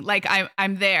money. Like,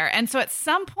 I'm there. And so at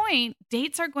some point,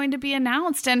 dates are going to be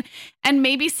announced, and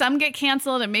maybe some get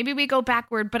canceled and maybe we go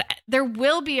backward, but there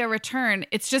will be a return.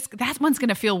 It's just that one's going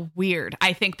to feel weird,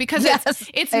 I think, because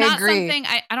it's not something,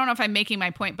 I don't know if I'm making my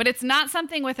point, but it's not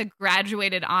something with a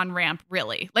graduated on-ramp,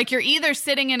 really. Like, you're either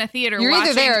sitting in a theater, you're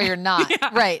watching, either there or you're not.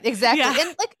 Right. Exactly. Yeah.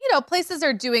 And like, places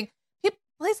are doing,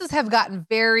 places have gotten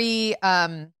very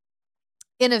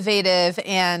innovative,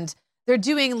 and they're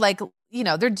doing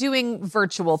they're doing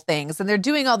virtual things and they're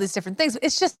doing all these different things.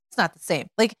 It's not the same.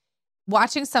 Like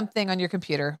watching something on your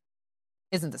computer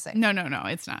isn't the same. No,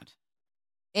 it's not.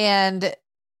 And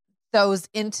those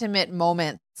intimate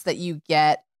moments that you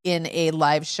get in a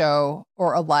live show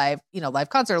or a live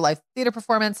concert, or live theater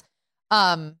performance,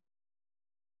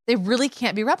 they really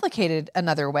can't be replicated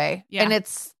another way. Yeah. And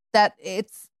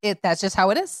that's just how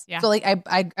it is. Yeah. So like,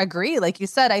 I agree. Like you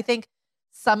said, I think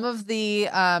some of the,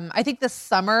 I think this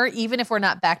summer, even if we're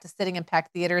not back to sitting in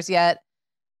packed theaters yet,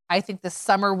 I think the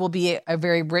summer will be a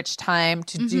very rich time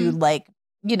to do like,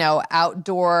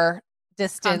 outdoor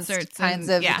distance kinds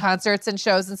of concerts and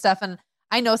shows and stuff. And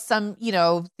I know some,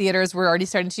 theaters were already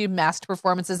starting to do masked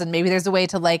performances, and maybe there's a way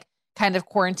to like kind of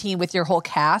quarantine with your whole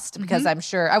cast, because I'm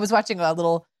sure I was watching a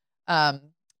little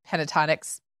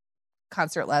Pentatonix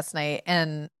concert last night,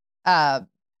 and I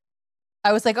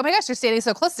was like, oh my gosh, they're standing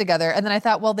so close together. And then I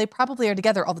thought, well, they probably are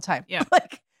together all the time. Yeah.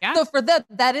 So for them,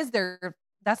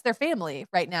 that's their family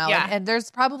right now. Yeah. And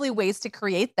there's probably ways to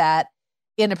create that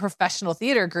in a professional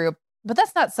theater group, but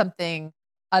that's not something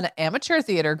an amateur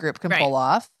theater group can pull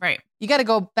off. Right. You got to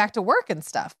go back to work and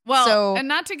stuff. Well, so and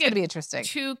not to get be interesting.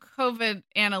 too COVID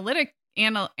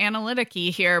analytic-y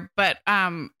here, but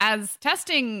as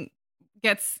testing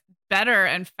gets better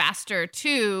and faster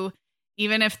too,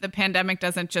 even if the pandemic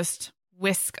doesn't just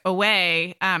whisk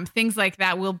away, things like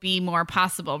that will be more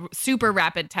possible. Super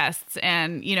rapid tests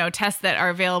and, tests that are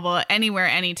available anywhere,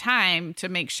 anytime, to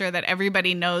make sure that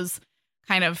everybody knows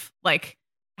kind of like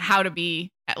how to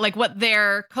be, like what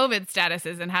their COVID status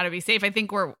is and how to be safe. I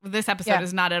think this episode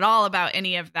is not at all about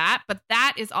any of that, but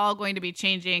that is all going to be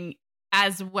changing,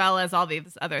 as well as all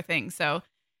these other things. So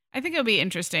I think it'll be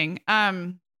interesting.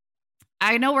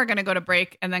 I know we're going to go to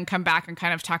break and then come back and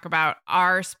kind of talk about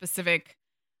our specific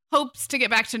hopes to get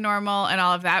back to normal and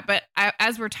all of that. But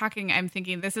as we're talking, I'm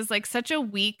thinking this is like such a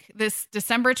week, this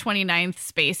December 29th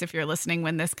space, if you're listening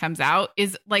when this comes out,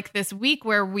 is like this week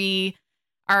where we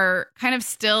are kind of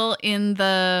still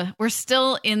we're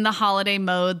still in the holiday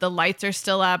mode. The lights are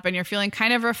still up and you're feeling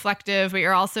kind of reflective, but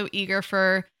you're also eager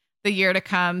for the year to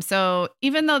come. So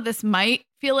even though this might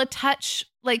feel a touch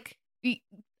like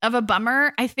of a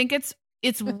bummer, I think it's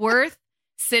worth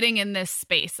sitting in this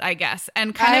space, I guess,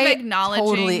 and kind of acknowledging.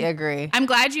 Totally agree. I'm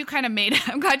glad you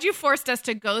forced us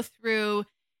to go through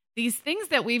these things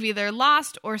that we've either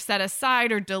lost or set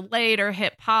aside or delayed or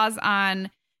hit pause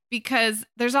on, because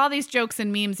there's all these jokes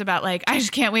and memes about like, I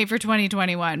just can't wait for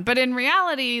 2021. But in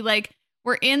reality, like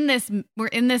we're in this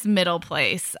middle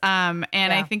place.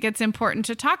 I think it's important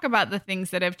to talk about the things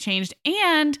that have changed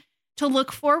and to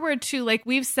look forward to, like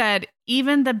we've said,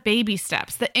 even the baby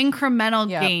steps, the incremental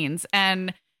gains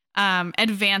and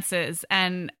advances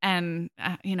and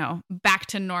back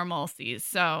to normalcies.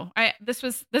 So this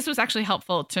was actually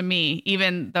helpful to me,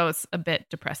 even though it's a bit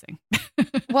depressing.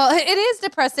 Well, it is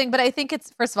depressing, but I think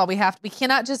it's, first of all, we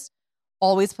cannot just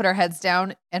always put our heads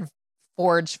down and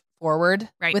forge forward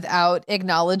without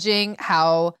acknowledging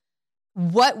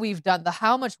what we've done,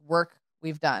 how much work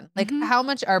we've done, like how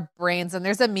much our brains, and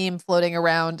there's a meme floating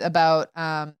around about,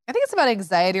 I think it's about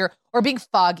anxiety or being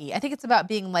foggy. I think it's about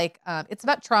being like, it's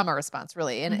about trauma response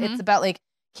really. And it's about like,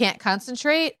 can't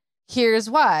concentrate. Here's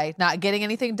why. Not getting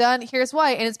anything done. Here's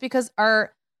why. And it's because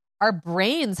our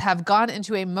brains have gone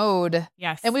into a mode.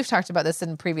 Yes. And we've talked about this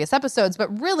in previous episodes,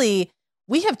 but really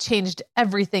we have changed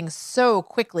everything so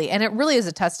quickly. And it really is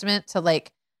a testament to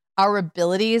like our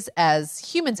abilities as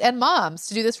humans and moms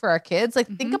to do this for our kids. Like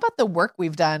think about the work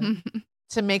we've done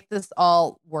to make this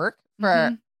all work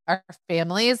for our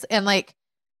families. And like,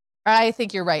 I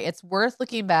think you're right. It's worth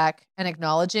looking back and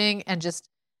acknowledging and just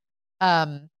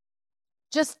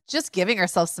giving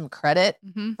ourselves some credit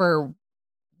for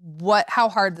how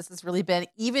hard this has really been,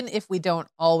 even if we don't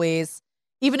always,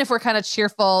 even if we're kind of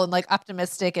cheerful and like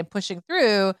optimistic and pushing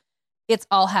through, it's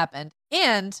all happened.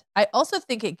 And I also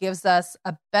think it gives us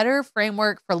a better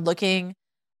framework for looking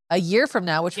a year from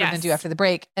now, which we're going to do after the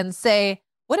break, and say,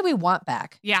 what do we want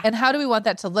back? Yeah. And how do we want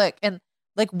that to look? And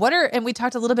like, and we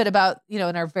talked a little bit about, in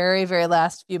our very, very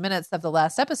last few minutes of the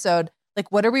last episode,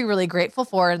 like, what are we really grateful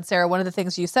for? And Sarah, one of the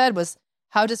things you said was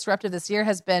how disruptive this year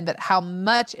has been, but how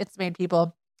much it's made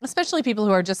people, especially people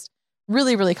who are just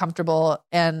really, really comfortable,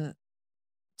 and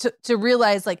to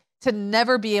realize like to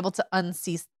never be able to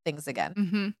unsee things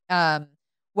again.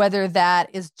 Whether that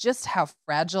is just how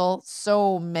fragile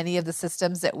so many of the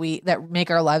systems that make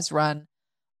our lives run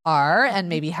are, and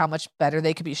maybe how much better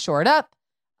they could be shored up.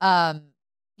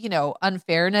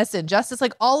 Unfairness, injustice,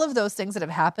 like all of those things that have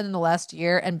happened in the last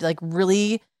year, and like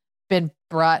really been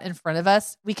brought in front of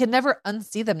us, we can never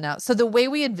unsee them now. So the way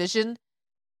we envision,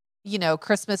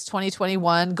 Christmas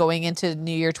 2021 going into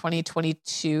New Year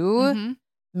 2022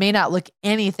 may not look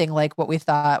anything like what we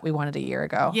thought we wanted a year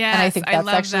ago. Yes, and I think that's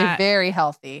actually that. very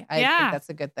healthy. I think that's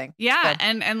a good thing. Yeah. Good.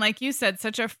 And like you said,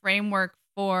 such a framework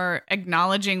for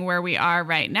acknowledging where we are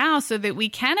right now so that we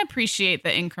can appreciate the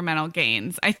incremental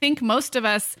gains. I think most of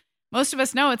us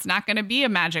know it's not going to be a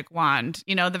magic wand.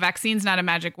 The vaccine's not a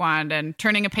magic wand, and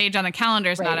turning a page on the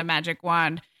calendar is not a magic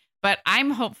wand. But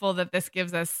I'm hopeful that this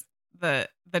gives us the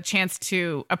chance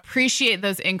to appreciate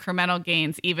those incremental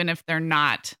gains, even if they're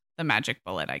not the magic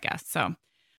bullet, I guess. So,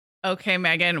 okay,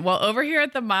 Megan. Well, over here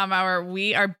at the Mom Hour,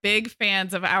 we are big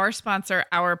fans of our sponsor,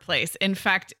 Our Place. In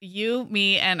fact, you,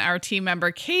 me, and our team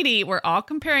member, Katie, were all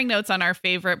comparing notes on our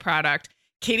favorite product.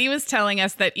 Katie was telling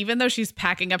us that even though she's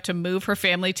packing up to move her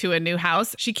family to a new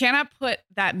house, she cannot put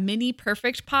that mini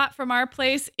perfect pot from Our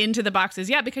Place into the boxes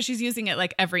yet because she's using it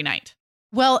like every night.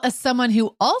 Well, as someone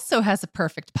who also has a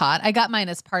perfect pot, I got mine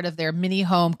as part of their mini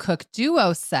home cook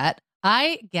duo set.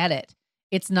 I get it.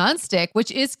 It's nonstick,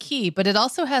 which is key, but it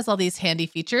also has all these handy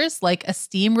features like a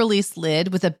steam release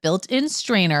lid with a built-in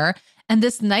strainer and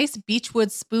this nice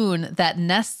beechwood spoon that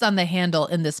nests on the handle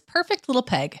in this perfect little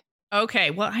peg.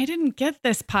 Okay, well, I didn't get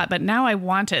this pot, but now I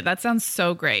want it. That sounds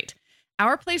so great.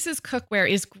 Our Place's cookware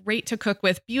is great to cook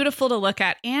with, beautiful to look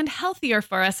at, and healthier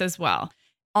for us as well.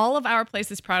 All of Our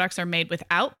Place's products are made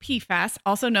without PFAS,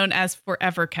 also known as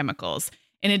forever chemicals.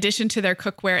 In addition to their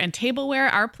cookware and tableware,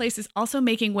 Our Place is also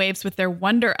making waves with their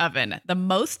Wonder Oven, the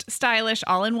most stylish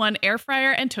all-in-one air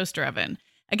fryer and toaster oven.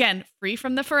 Again, free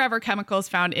from the forever chemicals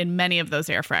found in many of those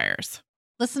air fryers.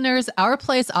 Listeners, Our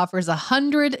Place offers a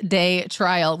 100-day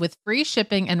trial with free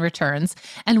shipping and returns,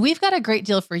 and we've got a great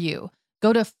deal for you.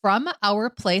 Go to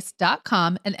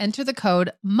FromOurPlace.com and enter the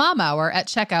code MOMHOUR at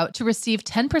checkout to receive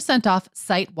 10% off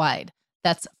site-wide.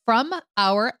 That's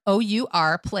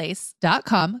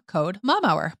FromOurPlace.com, code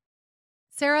MOMHOUR.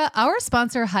 Sarah, our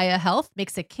sponsor, Hiya Health,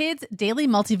 makes a kids' daily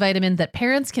multivitamin that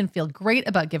parents can feel great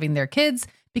about giving their kids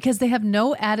because they have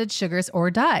no added sugars or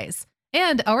dyes.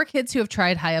 And our kids who have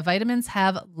tried Hiya vitamins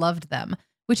have loved them,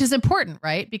 which is important,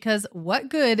 right? Because what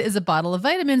good is a bottle of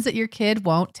vitamins that your kid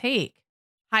won't take?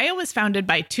 Hiya was founded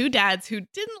by two dads who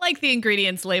didn't like the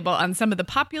ingredients label on some of the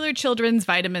popular children's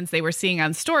vitamins they were seeing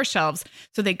on store shelves,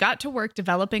 so they got to work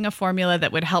developing a formula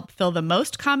that would help fill the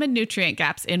most common nutrient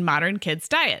gaps in modern kids'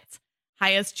 diets.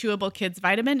 Hiya's Chewable Kids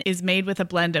Vitamin is made with a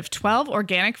blend of 12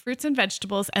 organic fruits and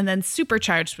vegetables and then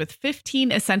supercharged with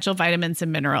 15 essential vitamins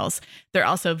and minerals. They're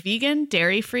also vegan,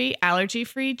 dairy-free,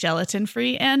 allergy-free,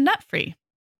 gelatin-free, and nut-free.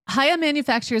 Hiya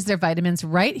manufactures their vitamins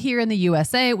right here in the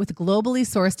USA with globally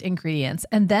sourced ingredients,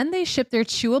 and then they ship their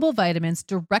chewable vitamins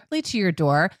directly to your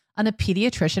door on a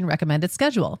pediatrician recommended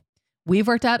schedule. We've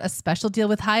worked out a special deal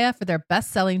with Hiya for their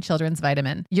best-selling children's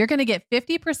vitamin. You're going to get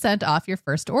 50% off your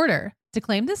first order. To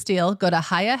claim this deal, go to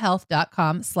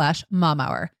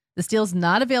hiyahealth.com/momhour. This deal's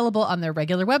not available on their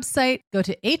regular website. Go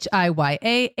to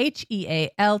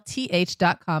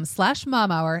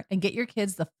hiyahealth.com/momhour and get your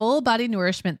kids the full body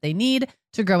nourishment they need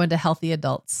to grow into healthy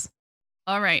adults.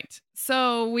 All right.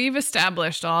 So we've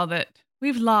established all that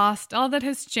we've lost, all that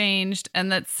has changed, and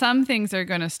that some things are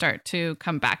going to start to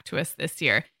come back to us this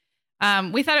year.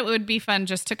 We thought it would be fun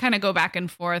just to kind of go back and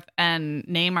forth and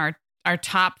name our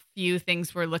top few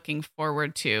things we're looking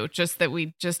forward to, just that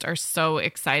we just are so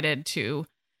excited to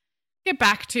get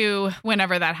back to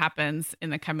whenever that happens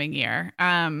in the coming year.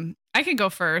 I can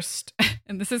go first,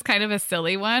 and this is kind of a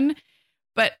silly one,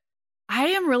 but I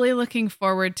am really looking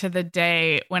forward to the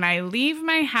day when I leave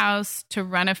my house to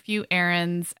run a few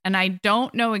errands and I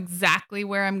don't know exactly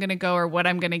where I'm going to go or what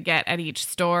I'm going to get at each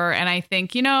store. And I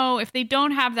think, if they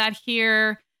don't have that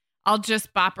here, I'll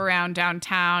just bop around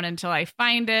downtown until I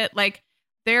find it. Like,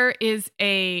 there is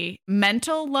a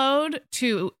mental load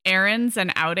to errands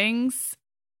and outings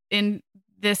in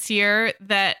this year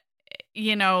that,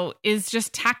 is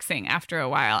just taxing after a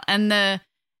while. And the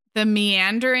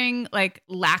meandering,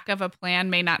 lack of a plan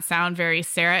may not sound very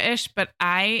Sarah-ish, but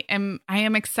I am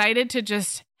excited to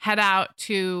just head out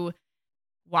to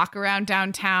walk around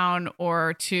downtown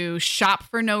or to shop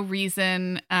for no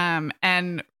reason.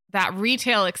 And that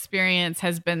retail experience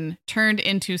has been turned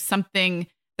into something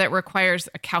that requires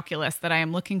a calculus that I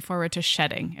am looking forward to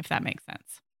shedding, if that makes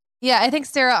sense. Yeah, I think,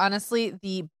 Sarah, honestly,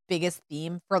 the biggest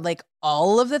theme for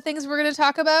all of the things we're going to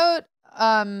talk about,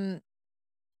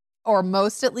 or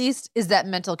most at least, is that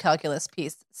mental calculus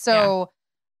piece. So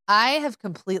I have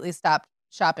completely stopped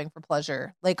shopping for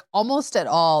pleasure, almost at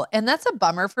all. And that's a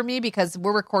bummer for me because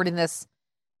we're recording this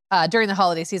during the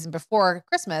holiday season before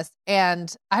Christmas.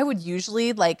 And I would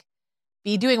usually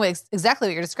be doing exactly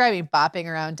what you're describing, bopping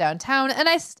around downtown. And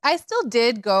I still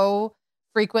did go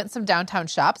frequent some downtown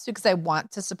shops because I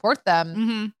want to support them.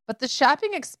 Mm-hmm. But the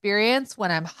shopping experience when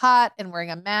I'm hot and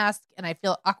wearing a mask and I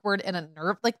feel awkward and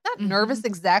not nervous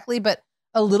exactly, but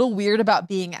a little weird about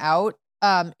being out,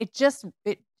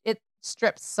 it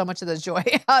strips so much of the joy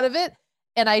out of it.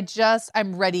 And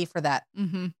I'm ready for that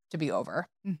to be over.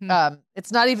 Mm-hmm.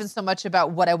 It's not even so much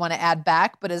about what I want to add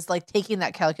back, but is like taking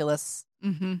that calculus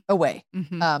away.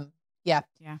 Mm-hmm. Yeah.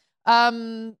 Yeah.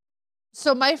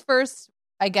 So my first,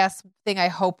 I guess, thing I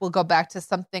hope will go back to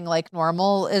something like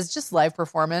normal is just live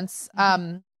performance.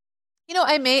 I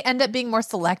may end up being more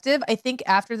selective. I think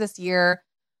after this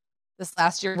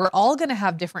last year, we're all going to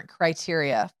have different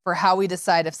criteria for how we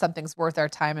decide if something's worth our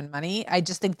time and money. I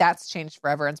just think that's changed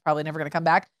forever and it's probably never going to come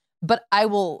back. But I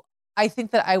think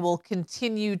that I will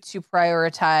continue to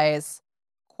prioritize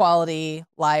quality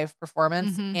live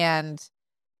performance. And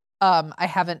I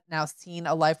haven't now seen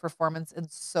a live performance in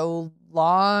so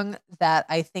long that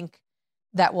I think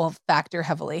that will factor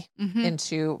heavily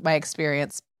into my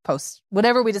experience post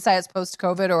whatever we decide is post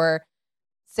COVID or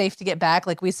safe to get back.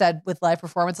 Like we said, with live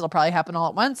performance, it'll probably happen all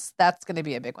at once. That's going to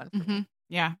be a big one for me.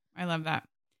 Yeah, I love that.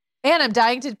 And I'm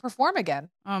dying to perform again.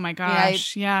 Oh my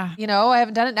gosh. Yeah. I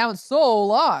haven't done it now in so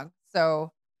long.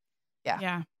 So yeah.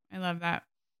 Yeah, I love that.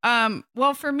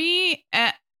 Well, for me,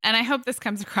 and I hope this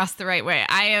comes across the right way,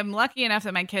 I am lucky enough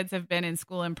that my kids have been in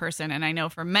school in person. And I know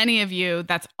for many of you,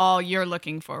 that's all you're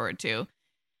looking forward to.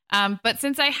 But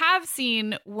since I have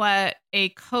seen what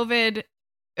a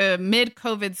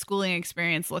mid-COVID schooling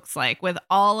experience looks like with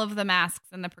all of the masks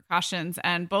and the precautions,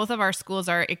 and both of our schools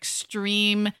are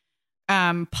extreme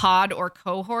pod or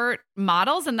cohort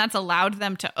models, and that's allowed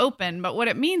them to open. But what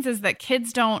it means is that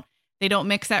kids don't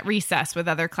mix at recess with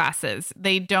other classes.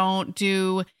 They don't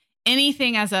do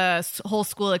anything as a whole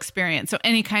school experience. So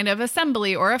any kind of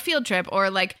assembly or a field trip or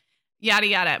like yada,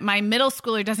 yada. My middle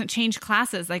schooler doesn't change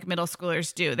classes like middle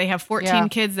schoolers do. They have 14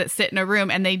 kids that sit in a room,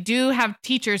 and they do have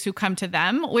teachers who come to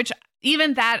them, which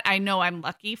even that I know I'm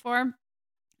lucky for.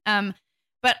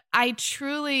 But I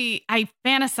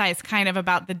fantasize kind of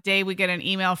about the day we get an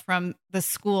email from the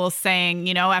school saying,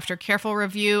 after careful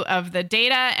review of the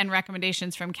data and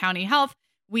recommendations from county health,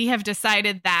 we have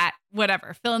decided that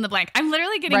whatever, fill in the blank. I'm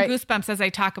literally getting goosebumps as I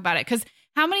talk about it, because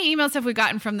how many emails have we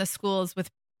gotten from the schools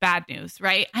with bad news,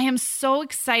 right? I am so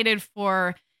excited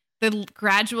for the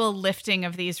gradual lifting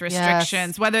of these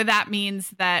restrictions, whether that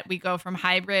means that we go from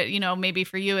hybrid, maybe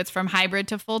for you, it's from hybrid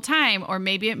to full time, or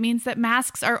maybe it means that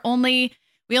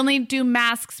we only do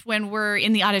masks when we're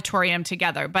in the auditorium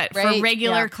together, but for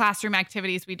regular classroom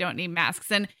activities, we don't need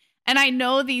masks. And I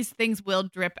know these things will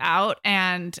drip out.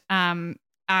 And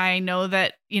I know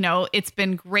that, it's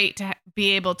been great to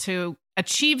be able to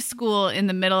achieve school in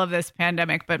the middle of this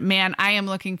pandemic, but man, I am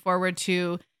looking forward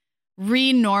to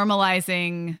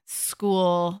renormalizing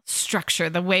school structure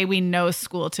the way we know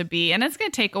school to be. And it's going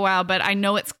to take a while, but I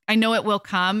know it will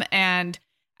come, and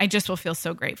I just will feel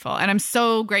so grateful. And I'm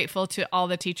so grateful to all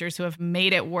the teachers who have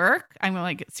made it work. I'm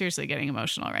like seriously getting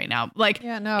emotional right now. Like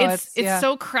it's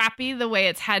so crappy the way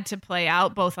it's had to play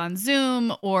out both on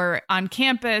Zoom or on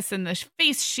campus, and the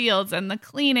face shields and the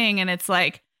cleaning. And it's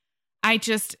like, I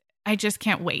just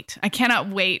can't wait. I cannot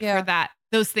wait for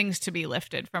those things to be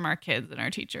lifted from our kids and our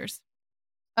teachers.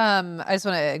 I just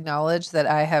want to acknowledge that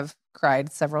I have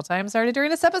cried several times already during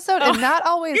this episode, and not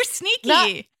always. You're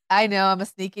sneaky. I know I'm a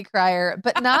sneaky crier,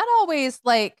 but not always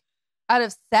like out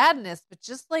of sadness, but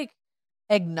just like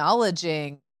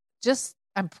acknowledging.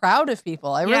 I'm proud of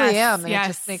people. I really am, and it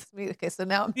just makes me okay. So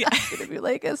now I'm not going to be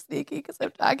like a sneaky because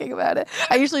I'm talking about it.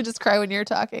 I usually just cry when you're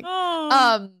talking.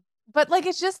 But like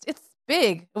it's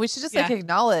big. We should just like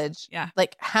acknowledge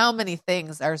like how many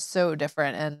things are so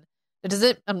different, and it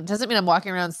doesn't mean I'm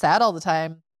walking around sad all the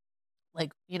time,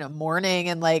 like mourning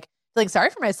and like feeling sorry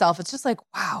for myself. It's just like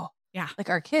wow, like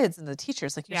our kids and the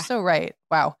teachers, like you're so right.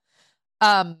 Wow,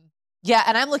 and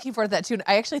I'm looking forward to that too. And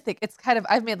I actually think it's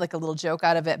I've made like a little joke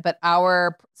out of it, but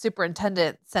our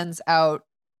superintendent sends out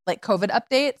like COVID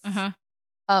updates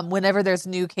whenever there's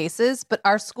new cases. But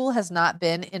our school has not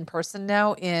been in person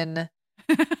now in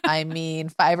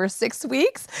 5 or 6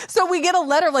 weeks. So we get a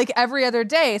letter like every other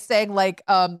day saying like,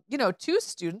 2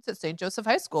 students at St. Joseph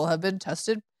High School have been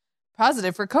tested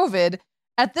positive for COVID.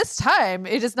 At this time,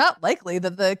 it is not likely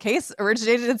that the case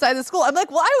originated inside the school. I'm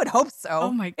like, well, I would hope so.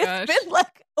 Oh my gosh. It's been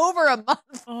like over a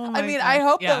month. I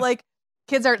hope that like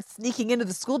kids aren't sneaking into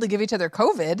the school to give each other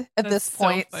COVID at this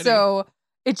point. So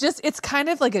it's kind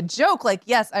of like a joke. Like,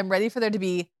 yes, I'm ready for there to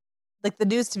be like the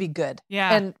news to be good.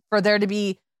 Yeah. And for there to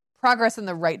be progress in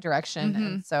the right direction.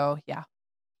 And so,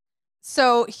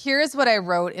 So here's what I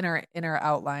wrote in our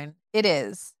outline. It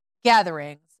is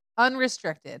gatherings,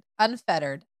 unrestricted,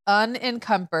 unfettered,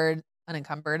 unencumbered. I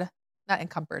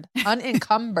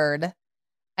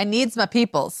needs my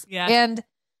peoples. Yeah. And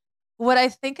what I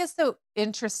think is so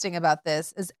interesting about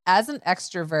this is, as an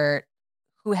extrovert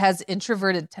who has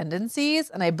introverted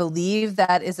tendencies, and I believe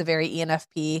that is a very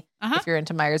ENFP, if you're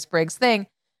into Myers-Briggs thing,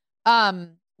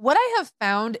 what I have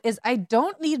found is I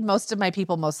don't need most of my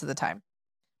people most of the time.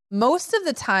 Most of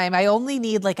the time, I only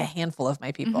need like a handful of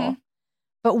my people. Mm-hmm.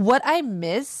 But what I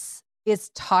miss is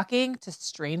talking to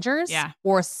strangers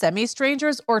or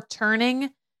semi-strangers, or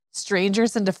turning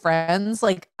strangers into friends.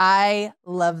 Like, I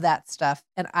love that stuff.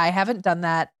 And I haven't done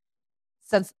that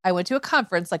since I went to a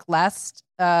conference like last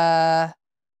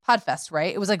Podfest,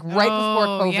 right? It was like right before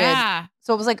COVID. Yeah.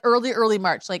 So it was like early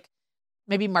March, like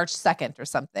maybe March 2nd or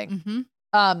something.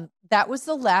 Mm-hmm. That was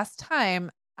the last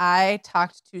time I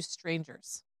talked to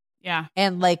strangers. Yeah.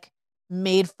 And like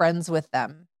made friends with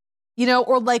them, you know,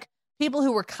 or like people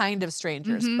who were kind of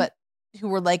strangers, but who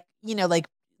were like, you know, like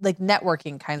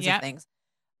networking kinds of things.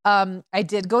 I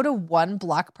did go to one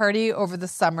block party over the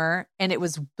summer, and it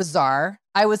was bizarre.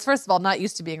 I was, first of all, not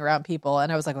used to being around people.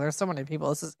 And I was like, well, there's so many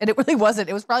people. And it really wasn't.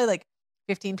 It was probably like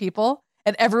 15 people,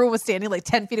 and everyone was standing like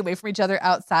 10 feet away from each other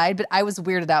outside. But I was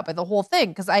weirded out by the whole thing,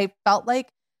 because I felt like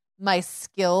my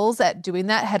skills at doing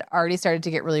that had already started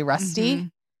to get really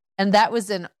rusty. And that was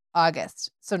in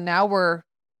August. So now we're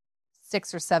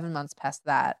 6 or 7 months past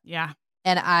that. Yeah.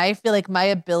 And I feel like my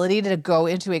ability to go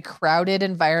into a crowded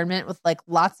environment with like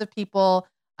lots of people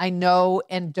I know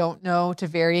and don't know to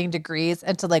varying degrees,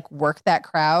 and to like work that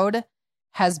crowd,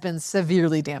 has been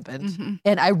severely dampened.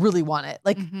 And I really want it.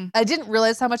 Like, I didn't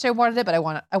realize how much I wanted it, but I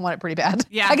want it pretty bad.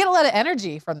 Yeah. I get a lot of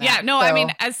energy from that. Yeah. No, so. I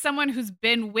mean, as someone who's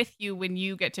been with you when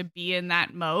you get to be in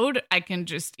that mode, I can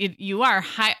just, you are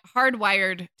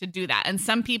hardwired to do that. And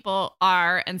some people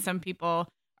are, and some people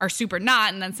are super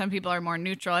not. And then some people are more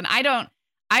neutral. And I don't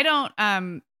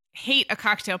hate a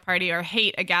cocktail party or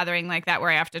hate a gathering like that where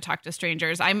I have to talk to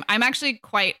strangers. I'm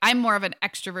more of an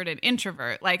extroverted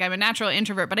introvert. Like, I'm a natural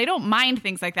introvert, but I don't mind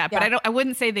things like that. But I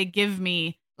wouldn't say they give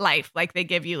me life like they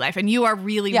give you life. And you are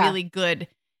really, really good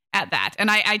at that. And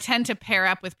I tend to pair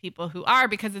up with people who are,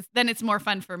 because then it's more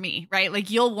fun for me, right? Like,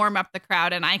 you'll warm up the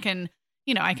crowd, and I can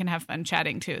have fun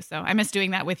chatting too. So I miss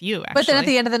doing that with you, actually. But then at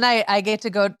the end of the night, I get to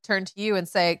go turn to you and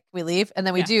say, can we leave? And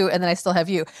then we do. And then I still have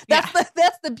you.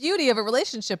 That's the beauty of a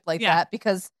relationship like that,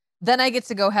 because then I get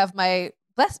to go have my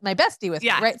bestie with me,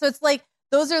 right? So it's like,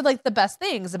 those are like the best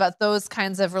things about those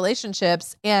kinds of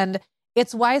relationships. And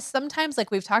it's why sometimes, like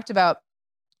we've talked about,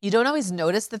 you don't always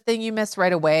notice the thing you miss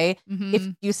right away if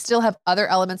you still have other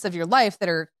elements of your life that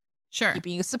are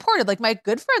keeping you supported. Like, my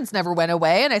good friends never went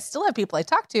away, and I still have people I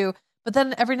talk to. But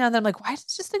then every now and then I'm like, why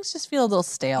does things just feel a little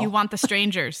stale? You want the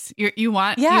strangers. You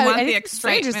want the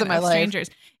excitement in my of life.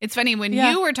 strangers. It's funny, when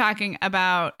you were talking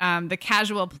about the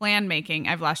casual plan making,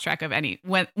 I've lost track of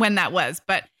when that was,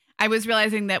 but I was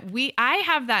realizing that I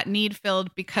have that need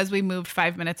filled because we moved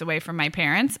 5 minutes away from my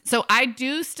parents. So I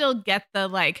do still get the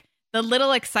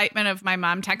little excitement of my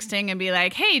mom texting and be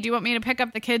like, hey, do you want me to pick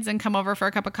up the kids and come over for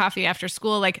a cup of coffee after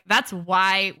school? Like, that's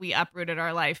why we uprooted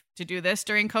our life to do this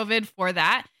during COVID, for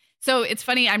that. So it's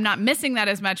funny, I'm not missing that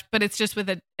as much, but it's just with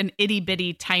an itty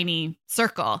bitty tiny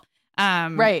circle.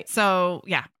 Right. So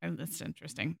yeah, that's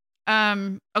interesting.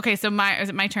 Okay. So is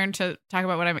it my turn to talk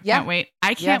about what I can't wait?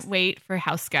 I can't wait for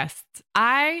house guests.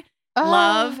 I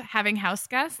love having house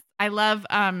guests. I love,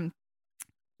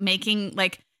 making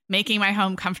my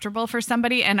home comfortable for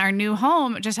somebody, and our new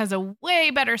home just has a way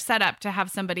better setup to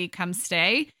have somebody come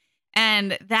stay.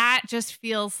 And that just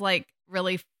feels like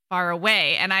really far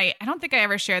away. And I don't think I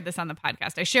ever shared this on the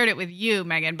podcast. I shared it with you,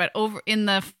 Megan, but over in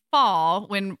the fall,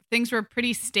 when things were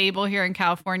pretty stable here in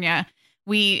California,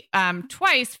 we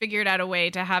twice figured out a way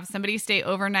to have somebody stay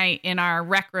overnight in our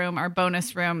rec room, our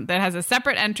bonus room, that has a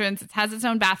separate entrance. It has its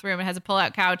own bathroom. It has a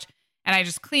pull-out couch. And I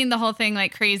just cleaned the whole thing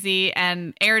like crazy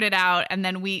and aired it out. And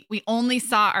then we only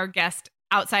saw our guest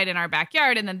outside in our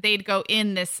backyard, and then they'd go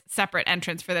in this separate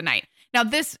entrance for the night. Now,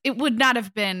 it would not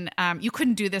have been, you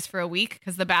couldn't do this for a week,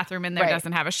 because the bathroom in there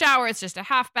doesn't have a shower. It's just a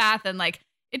half bath. And like,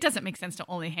 it doesn't make sense to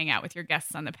only hang out with your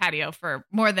guests on the patio for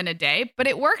more than a day, but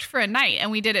it worked for a night.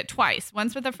 And we did it twice,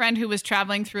 once with a friend who was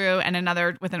traveling through, and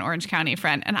another with an Orange County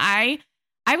friend. And I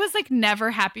was like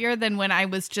never happier than when I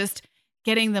was just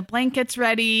getting the blankets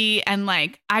ready. And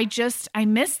like, I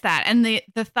miss that. And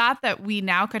the thought that we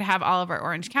now could have all of our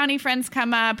Orange County friends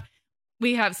come up.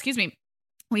 We have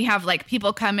like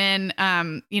people come in,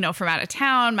 from out of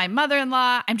town, my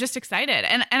mother-in-law. I'm just excited.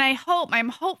 And I'm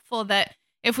hopeful that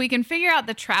if we can figure out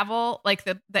the travel, like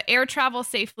the air travel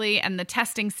safely and the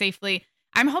testing safely,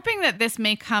 I'm hoping that this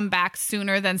may come back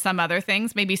sooner than some other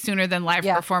things, maybe sooner than live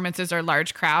performances or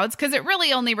large crowds, because it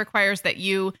really only requires that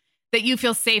you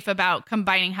feel safe about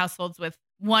combining households with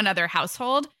one other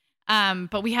household.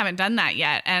 But we haven't done that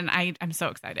yet. And I'm so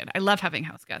excited. I love having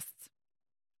house guests.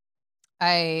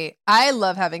 I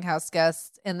love having house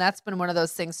guests. And that's been one of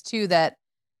those things too, that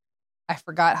I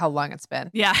forgot how long it's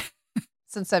been. Yeah.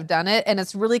 Since I've done it. And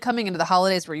it's really coming into the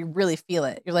holidays where you really feel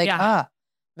it. You're like,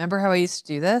 remember how I used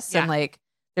to do this? Yeah. And like,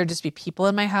 there'd just be people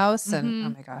in my house and oh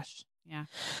my gosh. Yeah.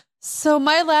 So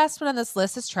my last one on this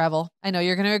list is travel. I know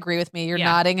you're going to agree with me. You're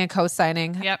nodding and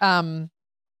co-signing. Yep.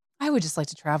 I would just like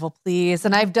to travel, please.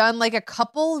 And I've done like a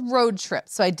couple road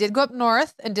trips. So I did go up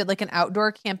north and did like an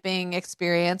outdoor camping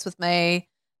experience with my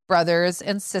brothers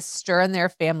and sister and their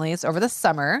families over the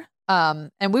summer.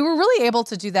 And we were really able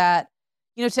to do that,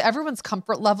 you know, to everyone's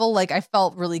comfort level. Like I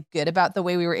felt really good about the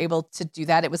way we were able to do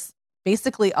that. It was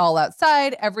basically all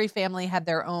outside. Every family had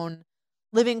their own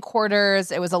living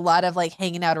quarters. It was a lot of like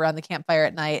hanging out around the campfire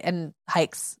at night and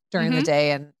hikes during the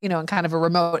day and, you know, in kind of a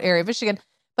remote area of Michigan.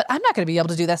 But I'm not going to be able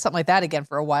to do that, something like that again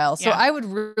for a while. So I would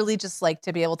really just like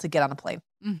to be able to get on a plane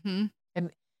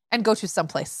and go to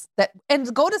someplace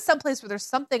where there's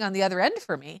something on the other end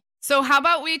for me. So how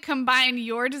about we combine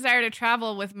your desire to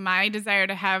travel with my desire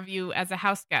to have you as a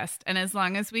house guest? And as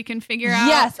long as we can figure out.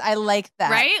 Yes, I like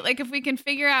that. Right? Like if we can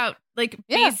figure out like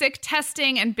basic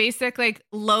testing and basic like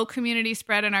low community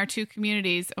spread in our two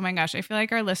communities. Oh my gosh. I feel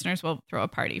like our listeners will throw a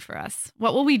party for us.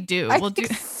 What will we do?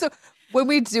 So when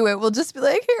we do it, we'll just be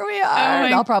like, here we are.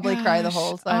 And I'll probably cry the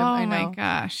whole time. Oh I know. my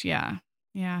gosh. Yeah.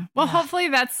 Yeah. Well, hopefully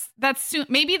that's soon.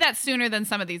 Maybe that's sooner than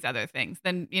some of these other things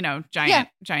than, you know, giant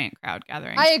crowd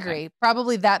gatherings. I agree.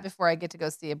 Probably that before I get to go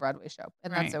see a Broadway show.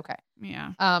 And that's okay.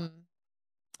 Yeah.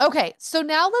 Okay. So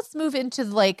now let's move into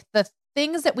like the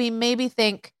things that we maybe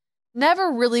think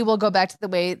never really will go back to the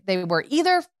way they were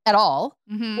either at all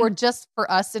or just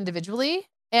for us individually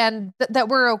and that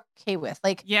we're okay with.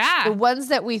 Like the ones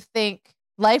that we think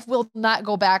life will not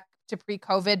go back to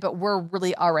pre-COVID, but we're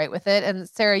really all right with it. And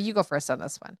Sarah, you go first on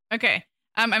this one. Okay.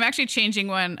 I'm actually changing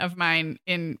one of mine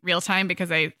in real time because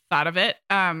I thought of it.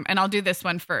 And I'll do this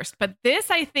one first. But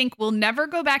this, I think, will never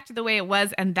go back to the way it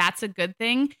was. And that's a good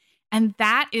thing. And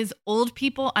that is old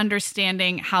people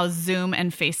understanding how Zoom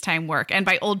and FaceTime work. And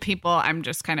by old people, I'm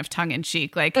just kind of tongue in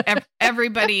cheek, like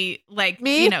everybody, like,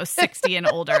 me? you know, 60 and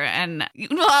older. And you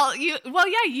and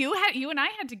I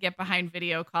had to get behind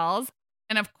video calls.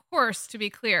 And of course, to be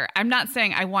clear, I'm not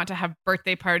saying I want to have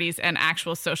birthday parties and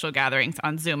actual social gatherings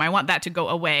on Zoom. I want that to go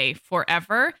away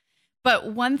forever.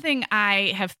 But one thing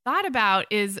I have thought about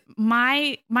is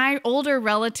my older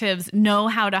relatives know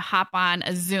how to hop on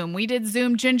a Zoom. We did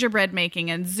Zoom gingerbread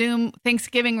making and Zoom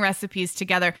Thanksgiving recipes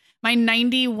together. My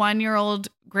 91-year-old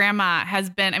grandma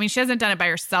she hasn't done it by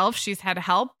herself. She's had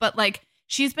help, but like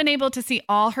she's been able to see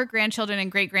all her grandchildren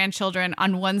and great-grandchildren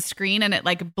on one screen, and it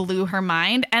like blew her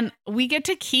mind. And we get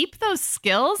to keep those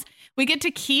skills. We get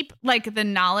to keep like the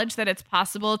knowledge that it's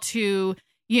possible to,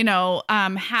 you know,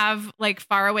 have like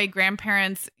faraway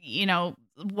grandparents, you know,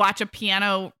 watch a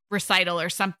piano recital or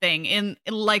something in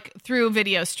like through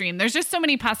video stream. There's just so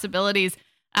many possibilities.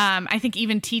 I think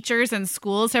even teachers and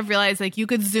schools have realized like you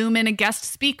could Zoom in a guest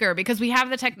speaker because we have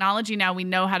the technology now. We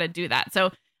know how to do that.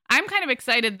 So I'm kind of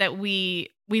excited that we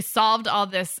solved all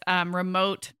this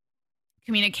remote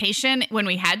communication when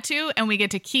we had to, and we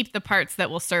get to keep the parts that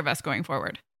will serve us going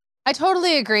forward. I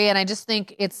totally agree. And I just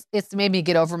think it's made me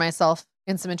get over myself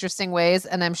in some interesting ways.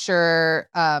 And I'm sure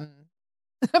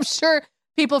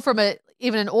people from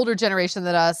even an older generation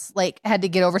than us, like had to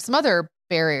get over some other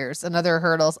barriers and other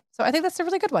hurdles. So I think that's a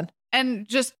really good one. And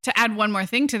just to add one more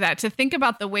thing to that, to think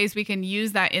about the ways we can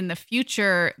use that in the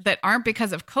future that aren't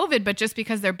because of COVID, but just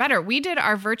because they're better. We did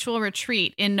our virtual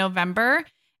retreat in November,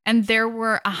 and there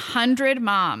were 100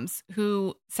 moms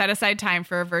who set aside time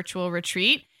for a virtual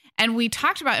retreat. And we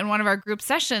talked about in one of our group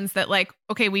sessions that like,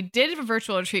 okay, we did a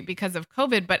virtual retreat because of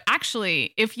COVID, but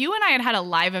actually if you and I had a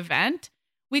live event,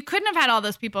 we couldn't have had all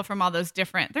those people from all those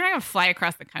different, they're not going to fly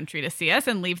across the country to see us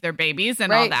and leave their babies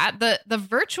and all that. The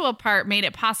virtual part made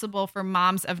it possible for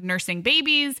moms of nursing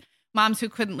babies, moms who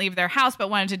couldn't leave their house but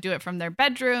wanted to do it from their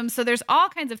bedroom. So there's all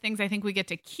kinds of things I think we get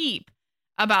to keep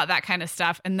about that kind of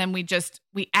stuff. And then we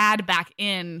add back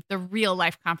in the real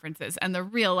life conferences and the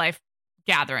real life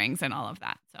gatherings and all of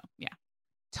that. So yeah.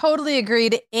 Totally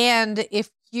agreed. And if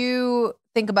you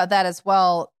think about that as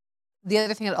well, the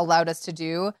other thing it allowed us to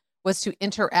do was to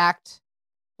interact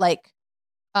like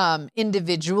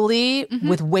individually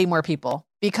with way more people,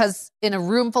 because in a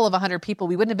room full of 100 people,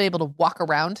 we wouldn't have been able to walk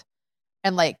around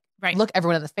and like look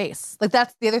everyone in the face. Like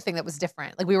that's the other thing that was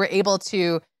different. Like we were able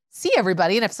to see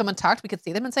everybody, and if someone talked, we could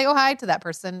see them and say, "Oh, hi" to that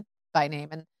person by name,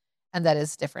 and that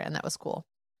is different, and that was cool.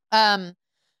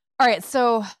 All right,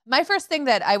 so my first thing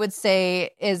that I would say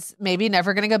is maybe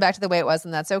never going to go back to the way it was,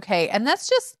 and that's okay. And that's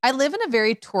just I live in a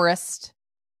very tourist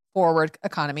forward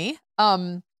economy.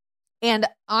 And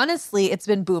honestly, it's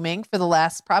been booming for the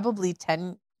last probably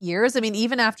 10 years. I mean,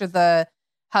 even after the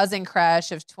housing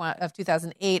crash of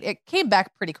 2008, it came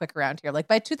back pretty quick around here. Like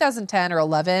by 2010 or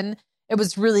 11, it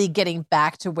was really getting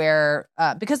back to where,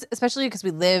 especially because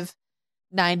we live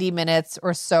 90 minutes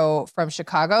or so from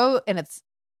Chicago, and it's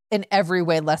in every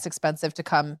way less expensive to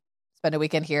come spend a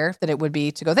weekend here than it would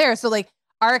be to go there. So like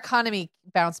our economy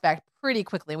bounced back pretty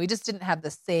quickly. We just didn't have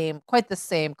quite the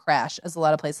same crash as a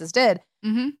lot of places did.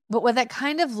 Mm-hmm. But what that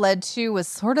kind of led to was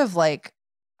sort of like,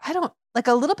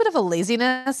 a little bit of a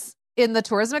laziness in the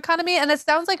tourism economy. And it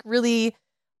sounds like really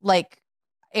like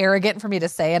arrogant for me to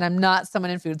say, and I'm not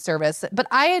someone in food service, but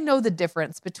I know the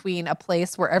difference between a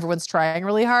place where everyone's trying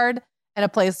really hard and a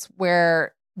place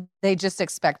where they just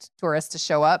expect tourists to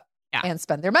show up and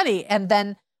spend their money. And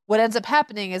then what ends up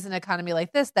happening is an economy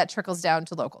like this that trickles down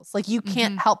to locals. Like you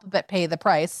can't help but pay the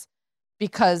price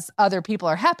because other people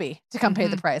are happy to come pay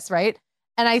the price, right?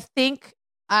 And I think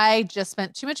I just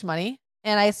spent too much money,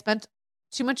 and I spent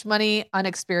too much money on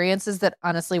experiences that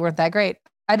honestly weren't that great.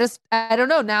 I don't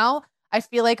know. Now I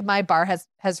feel like my bar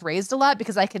has raised a lot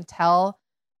because I can tell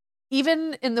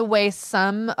even in the way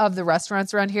some of the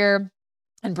restaurants around here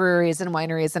and breweries and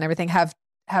wineries and everything have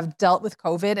dealt with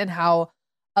COVID and how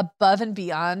above and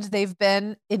beyond they've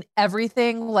been in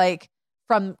everything, like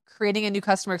from creating a new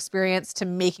customer experience to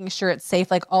making sure it's safe,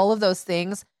 like all of those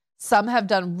things. Some have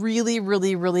done really,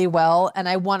 really, really well. And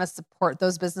I want to support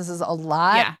those businesses a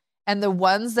lot. Yeah. And the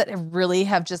ones that really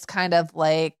have just kind of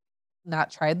like not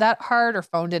tried that hard or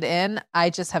phoned it in, I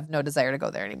just have no desire to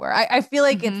go there anymore. I feel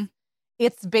like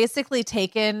it's basically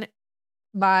taken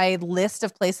my list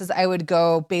of places I would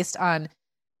go based on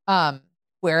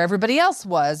where everybody else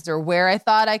was or where I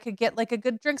thought I could get like a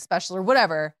good drink special or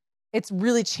whatever. It's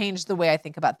really changed the way I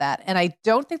think about that. And I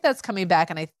don't think that's coming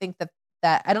back. And I think that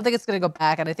I don't think it's going to go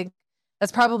back. And I think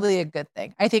that's probably a good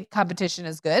thing. I think competition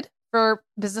is good for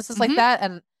businesses like that.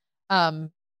 And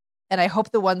I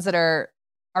hope the ones that are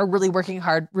really working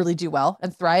hard really do well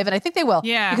and thrive. And I think they will.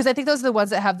 Yeah. Because I think those are the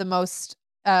ones that have the most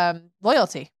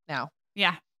loyalty now.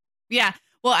 Yeah. Yeah.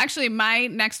 Well, actually, my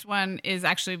next one is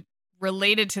actually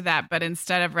related to that, but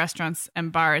instead of restaurants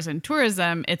and bars and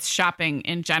tourism, it's shopping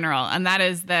in general. And that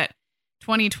is that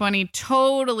 2020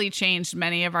 totally changed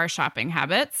many of our shopping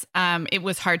habits. It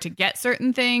was hard to get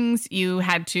certain things. You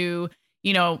had to,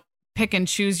 pick and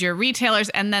choose your retailers.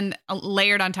 And then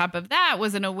layered on top of that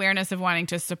was an awareness of wanting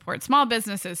to support small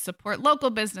businesses, support local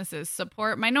businesses,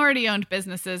 support minority-owned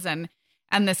businesses, and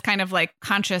this kind of like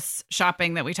conscious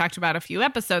shopping that we talked about a few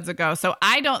episodes ago. So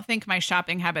I don't think my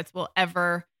shopping habits will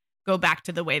ever go back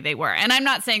to the way they were. And I'm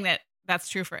not saying that that's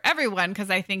true for everyone, because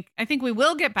I think we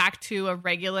will get back to a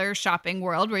regular shopping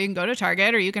world where you can go to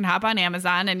Target or you can hop on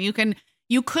Amazon and you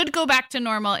could go back to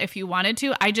normal if you wanted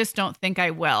to. I just don't think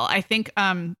I will. I think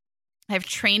I've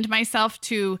trained myself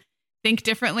to think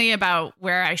differently about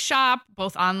where I shop,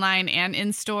 both online and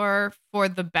in store, for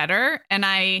the better. And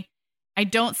I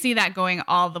don't see that going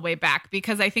all the way back,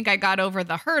 because I think I got over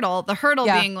the hurdle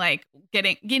being like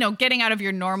getting out of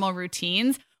your normal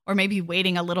routines, or maybe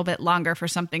waiting a little bit longer for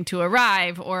something to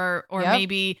arrive, or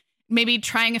maybe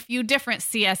trying a few different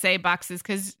CSA boxes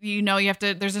because you have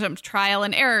to, there's some trial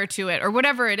and error to it, or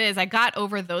whatever it is. I got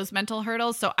over those mental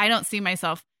hurdles, so I don't see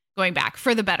myself going back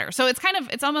for the better. So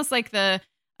it's almost like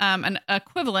an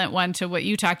equivalent one to what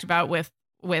you talked about with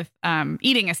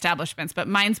eating establishments, but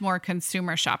mine's more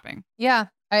consumer shopping. Yeah,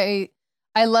 I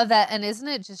love that. And isn't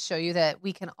it just show you that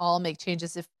we can all make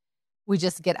changes if we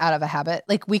just get out of a habit?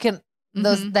 Like we can,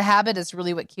 the habit is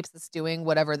really what keeps us doing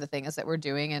whatever the thing is that we're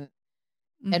doing.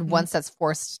 And once that's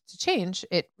forced to change,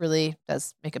 it really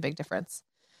does make a big difference.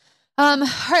 All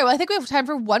right. Well, I think we have time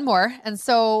for one more. And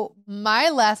so my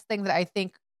last thing that I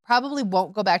think probably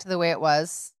won't go back to the way it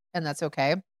was, and that's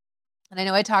okay. And I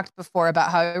know I talked before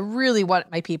about how I really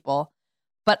want my people,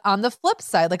 but on the flip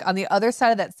side, like on the other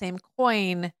side of that same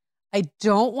coin, I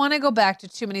don't want to go back to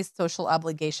too many social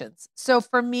obligations. So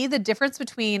for me, the difference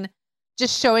between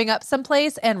just showing up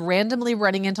someplace and randomly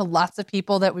running into lots of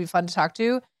people that would be fun to talk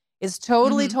to is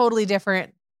totally, totally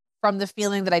different from the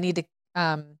feeling that I need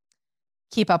to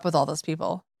keep up with all those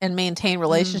people and maintain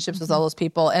relationships with all those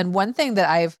people. And one thing that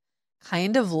I've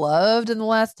kind of loved in the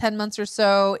last 10 months or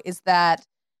so is that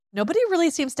nobody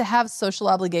really seems to have social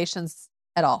obligations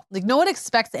at all. Like no one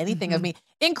expects anything of me,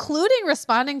 including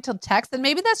responding to text. And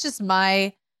maybe that's just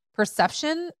my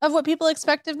perception of what people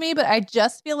expect of me. But I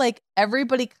just feel like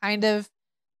everybody kind of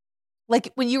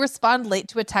like when you respond late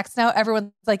to a text now,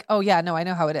 everyone's like, oh yeah, no, I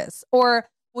know how it is. Or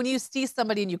when you see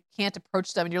somebody and you can't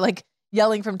approach them and you're like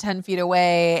yelling from 10 feet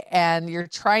away and you're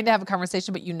trying to have a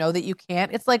conversation, but you know that you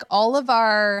can't. It's like all of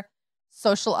our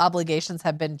social obligations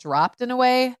have been dropped in a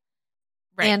way.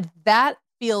 Right. And that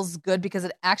feels good because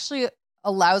it actually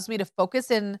allows me to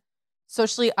focus in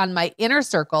socially on my inner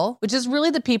circle, which is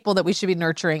really the people that we should be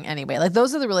nurturing anyway. Like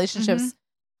those are the relationships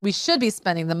we should be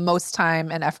spending the most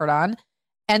time and effort on.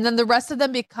 And then the rest of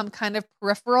them become kind of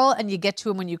peripheral and you get to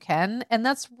them when you can. And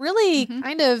that's really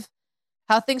kind of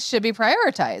how things should be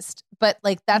prioritized. But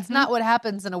like, that's not what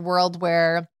happens in a world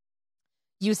where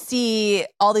you see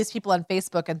all these people on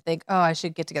Facebook and think, oh, I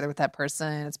should get together with that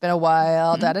person. It's been a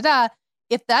while,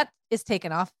 If that is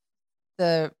taken off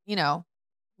the,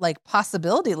 like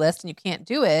possibility list and you can't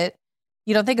do it,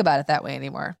 you don't think about it that way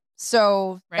anymore.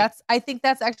 So I think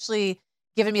that's actually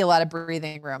given me a lot of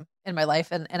breathing room in my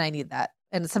life. And I need that.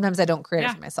 And sometimes I don't create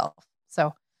it for myself.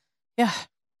 So yeah.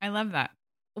 I love that.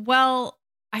 Well,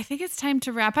 I think it's time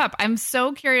to wrap up. I'm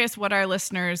so curious what our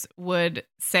listeners would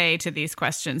say to these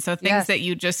questions. So things that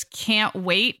you just can't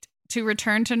wait to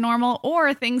return to normal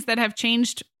or things that have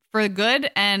changed for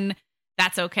good and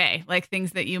that's okay. Like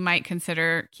things that you might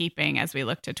consider keeping as we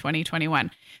look to 2021.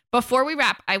 Before we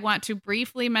wrap, I want to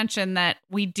briefly mention that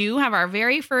we do have our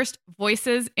very first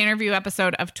Voices interview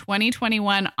episode of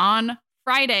 2021 on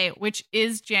Friday, which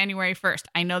is January 1st.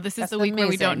 I know this is the week where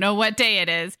we don't know what day it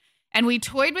is. And we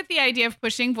toyed with the idea of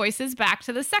pushing Voices back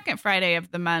to the second Friday of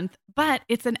the month, but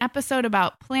it's an episode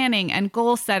about planning and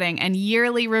goal setting and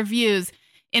yearly reviews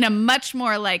in a much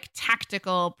more like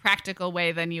tactical, practical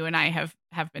way than you and I have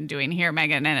been doing here,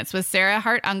 Megan. And it's with Sarah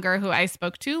Hart Unger, who I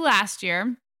spoke to last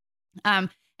year. And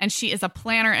she is a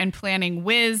planner and planning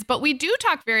whiz, but we do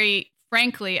talk very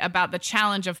frankly about the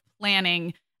challenge of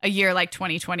planning a year like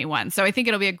 2021. So I think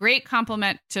it'll be a great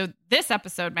complement to this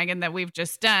episode, Megan, that we've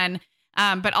just done.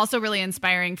 But also really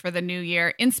inspiring for the new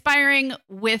year, inspiring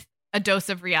with a dose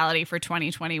of reality for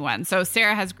 2021. So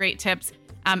Sarah has great tips,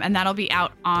 and that'll be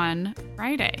out on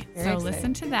Friday. Very exciting.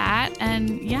 Listen to that.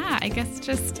 And yeah, I guess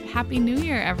just Happy New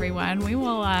Year, everyone. We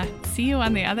will see you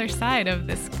on the other side of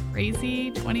this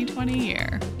crazy 2020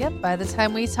 year. Yep. By the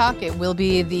time we talk, it will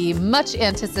be the much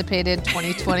anticipated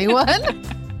 2021.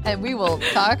 And we will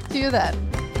talk to you then.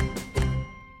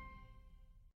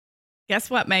 Guess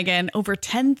what, Megan? Over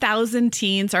 10,000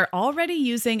 teens are already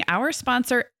using our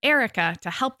sponsor, Erica, to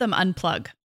help them unplug.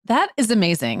 That is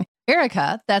amazing.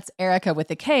 Erica, that's Erica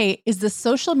with a K, is the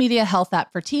social media health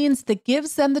app for teens that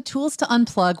gives them the tools to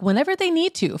unplug whenever they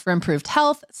need to for improved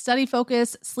health, study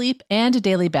focus, sleep, and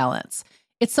daily balance.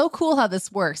 It's so cool how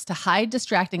this works to hide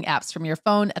distracting apps from your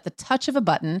phone at the touch of a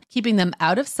button, keeping them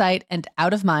out of sight and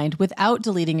out of mind without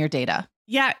deleting your data.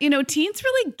 Yeah, teens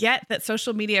really get that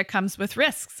social media comes with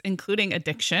risks, including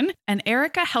addiction, and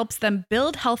Erica helps them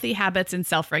build healthy habits and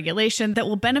self-regulation that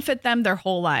will benefit them their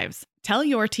whole lives. Tell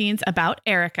your teens about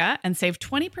Erica and save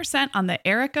 20% on the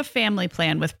Erica family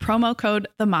plan with promo code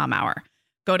TheMomHour.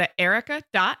 Go to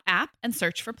erica.app and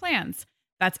search for plans.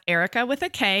 That's Erica with a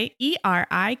K,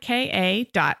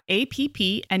 ERIKA.app,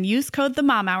 and use code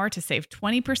TheMomHour to save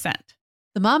 20%.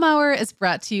 The Mom Hour is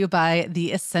brought to you by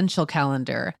The Essential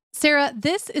Calendar. Sarah,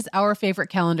 this is our favorite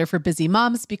calendar for busy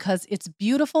moms because its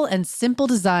beautiful and simple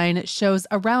design shows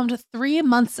around 3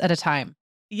 months at a time.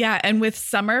 Yeah, and with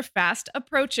summer fast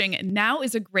approaching, now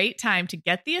is a great time to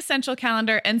get The Essential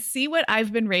Calendar and see what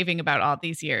I've been raving about all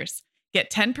these years. Get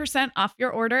 10% off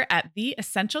your order at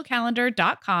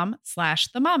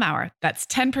theessentialcalendar.com/themomhour. That's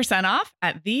 10% off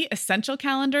at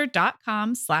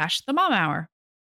theessentialcalendar.com/themomhour.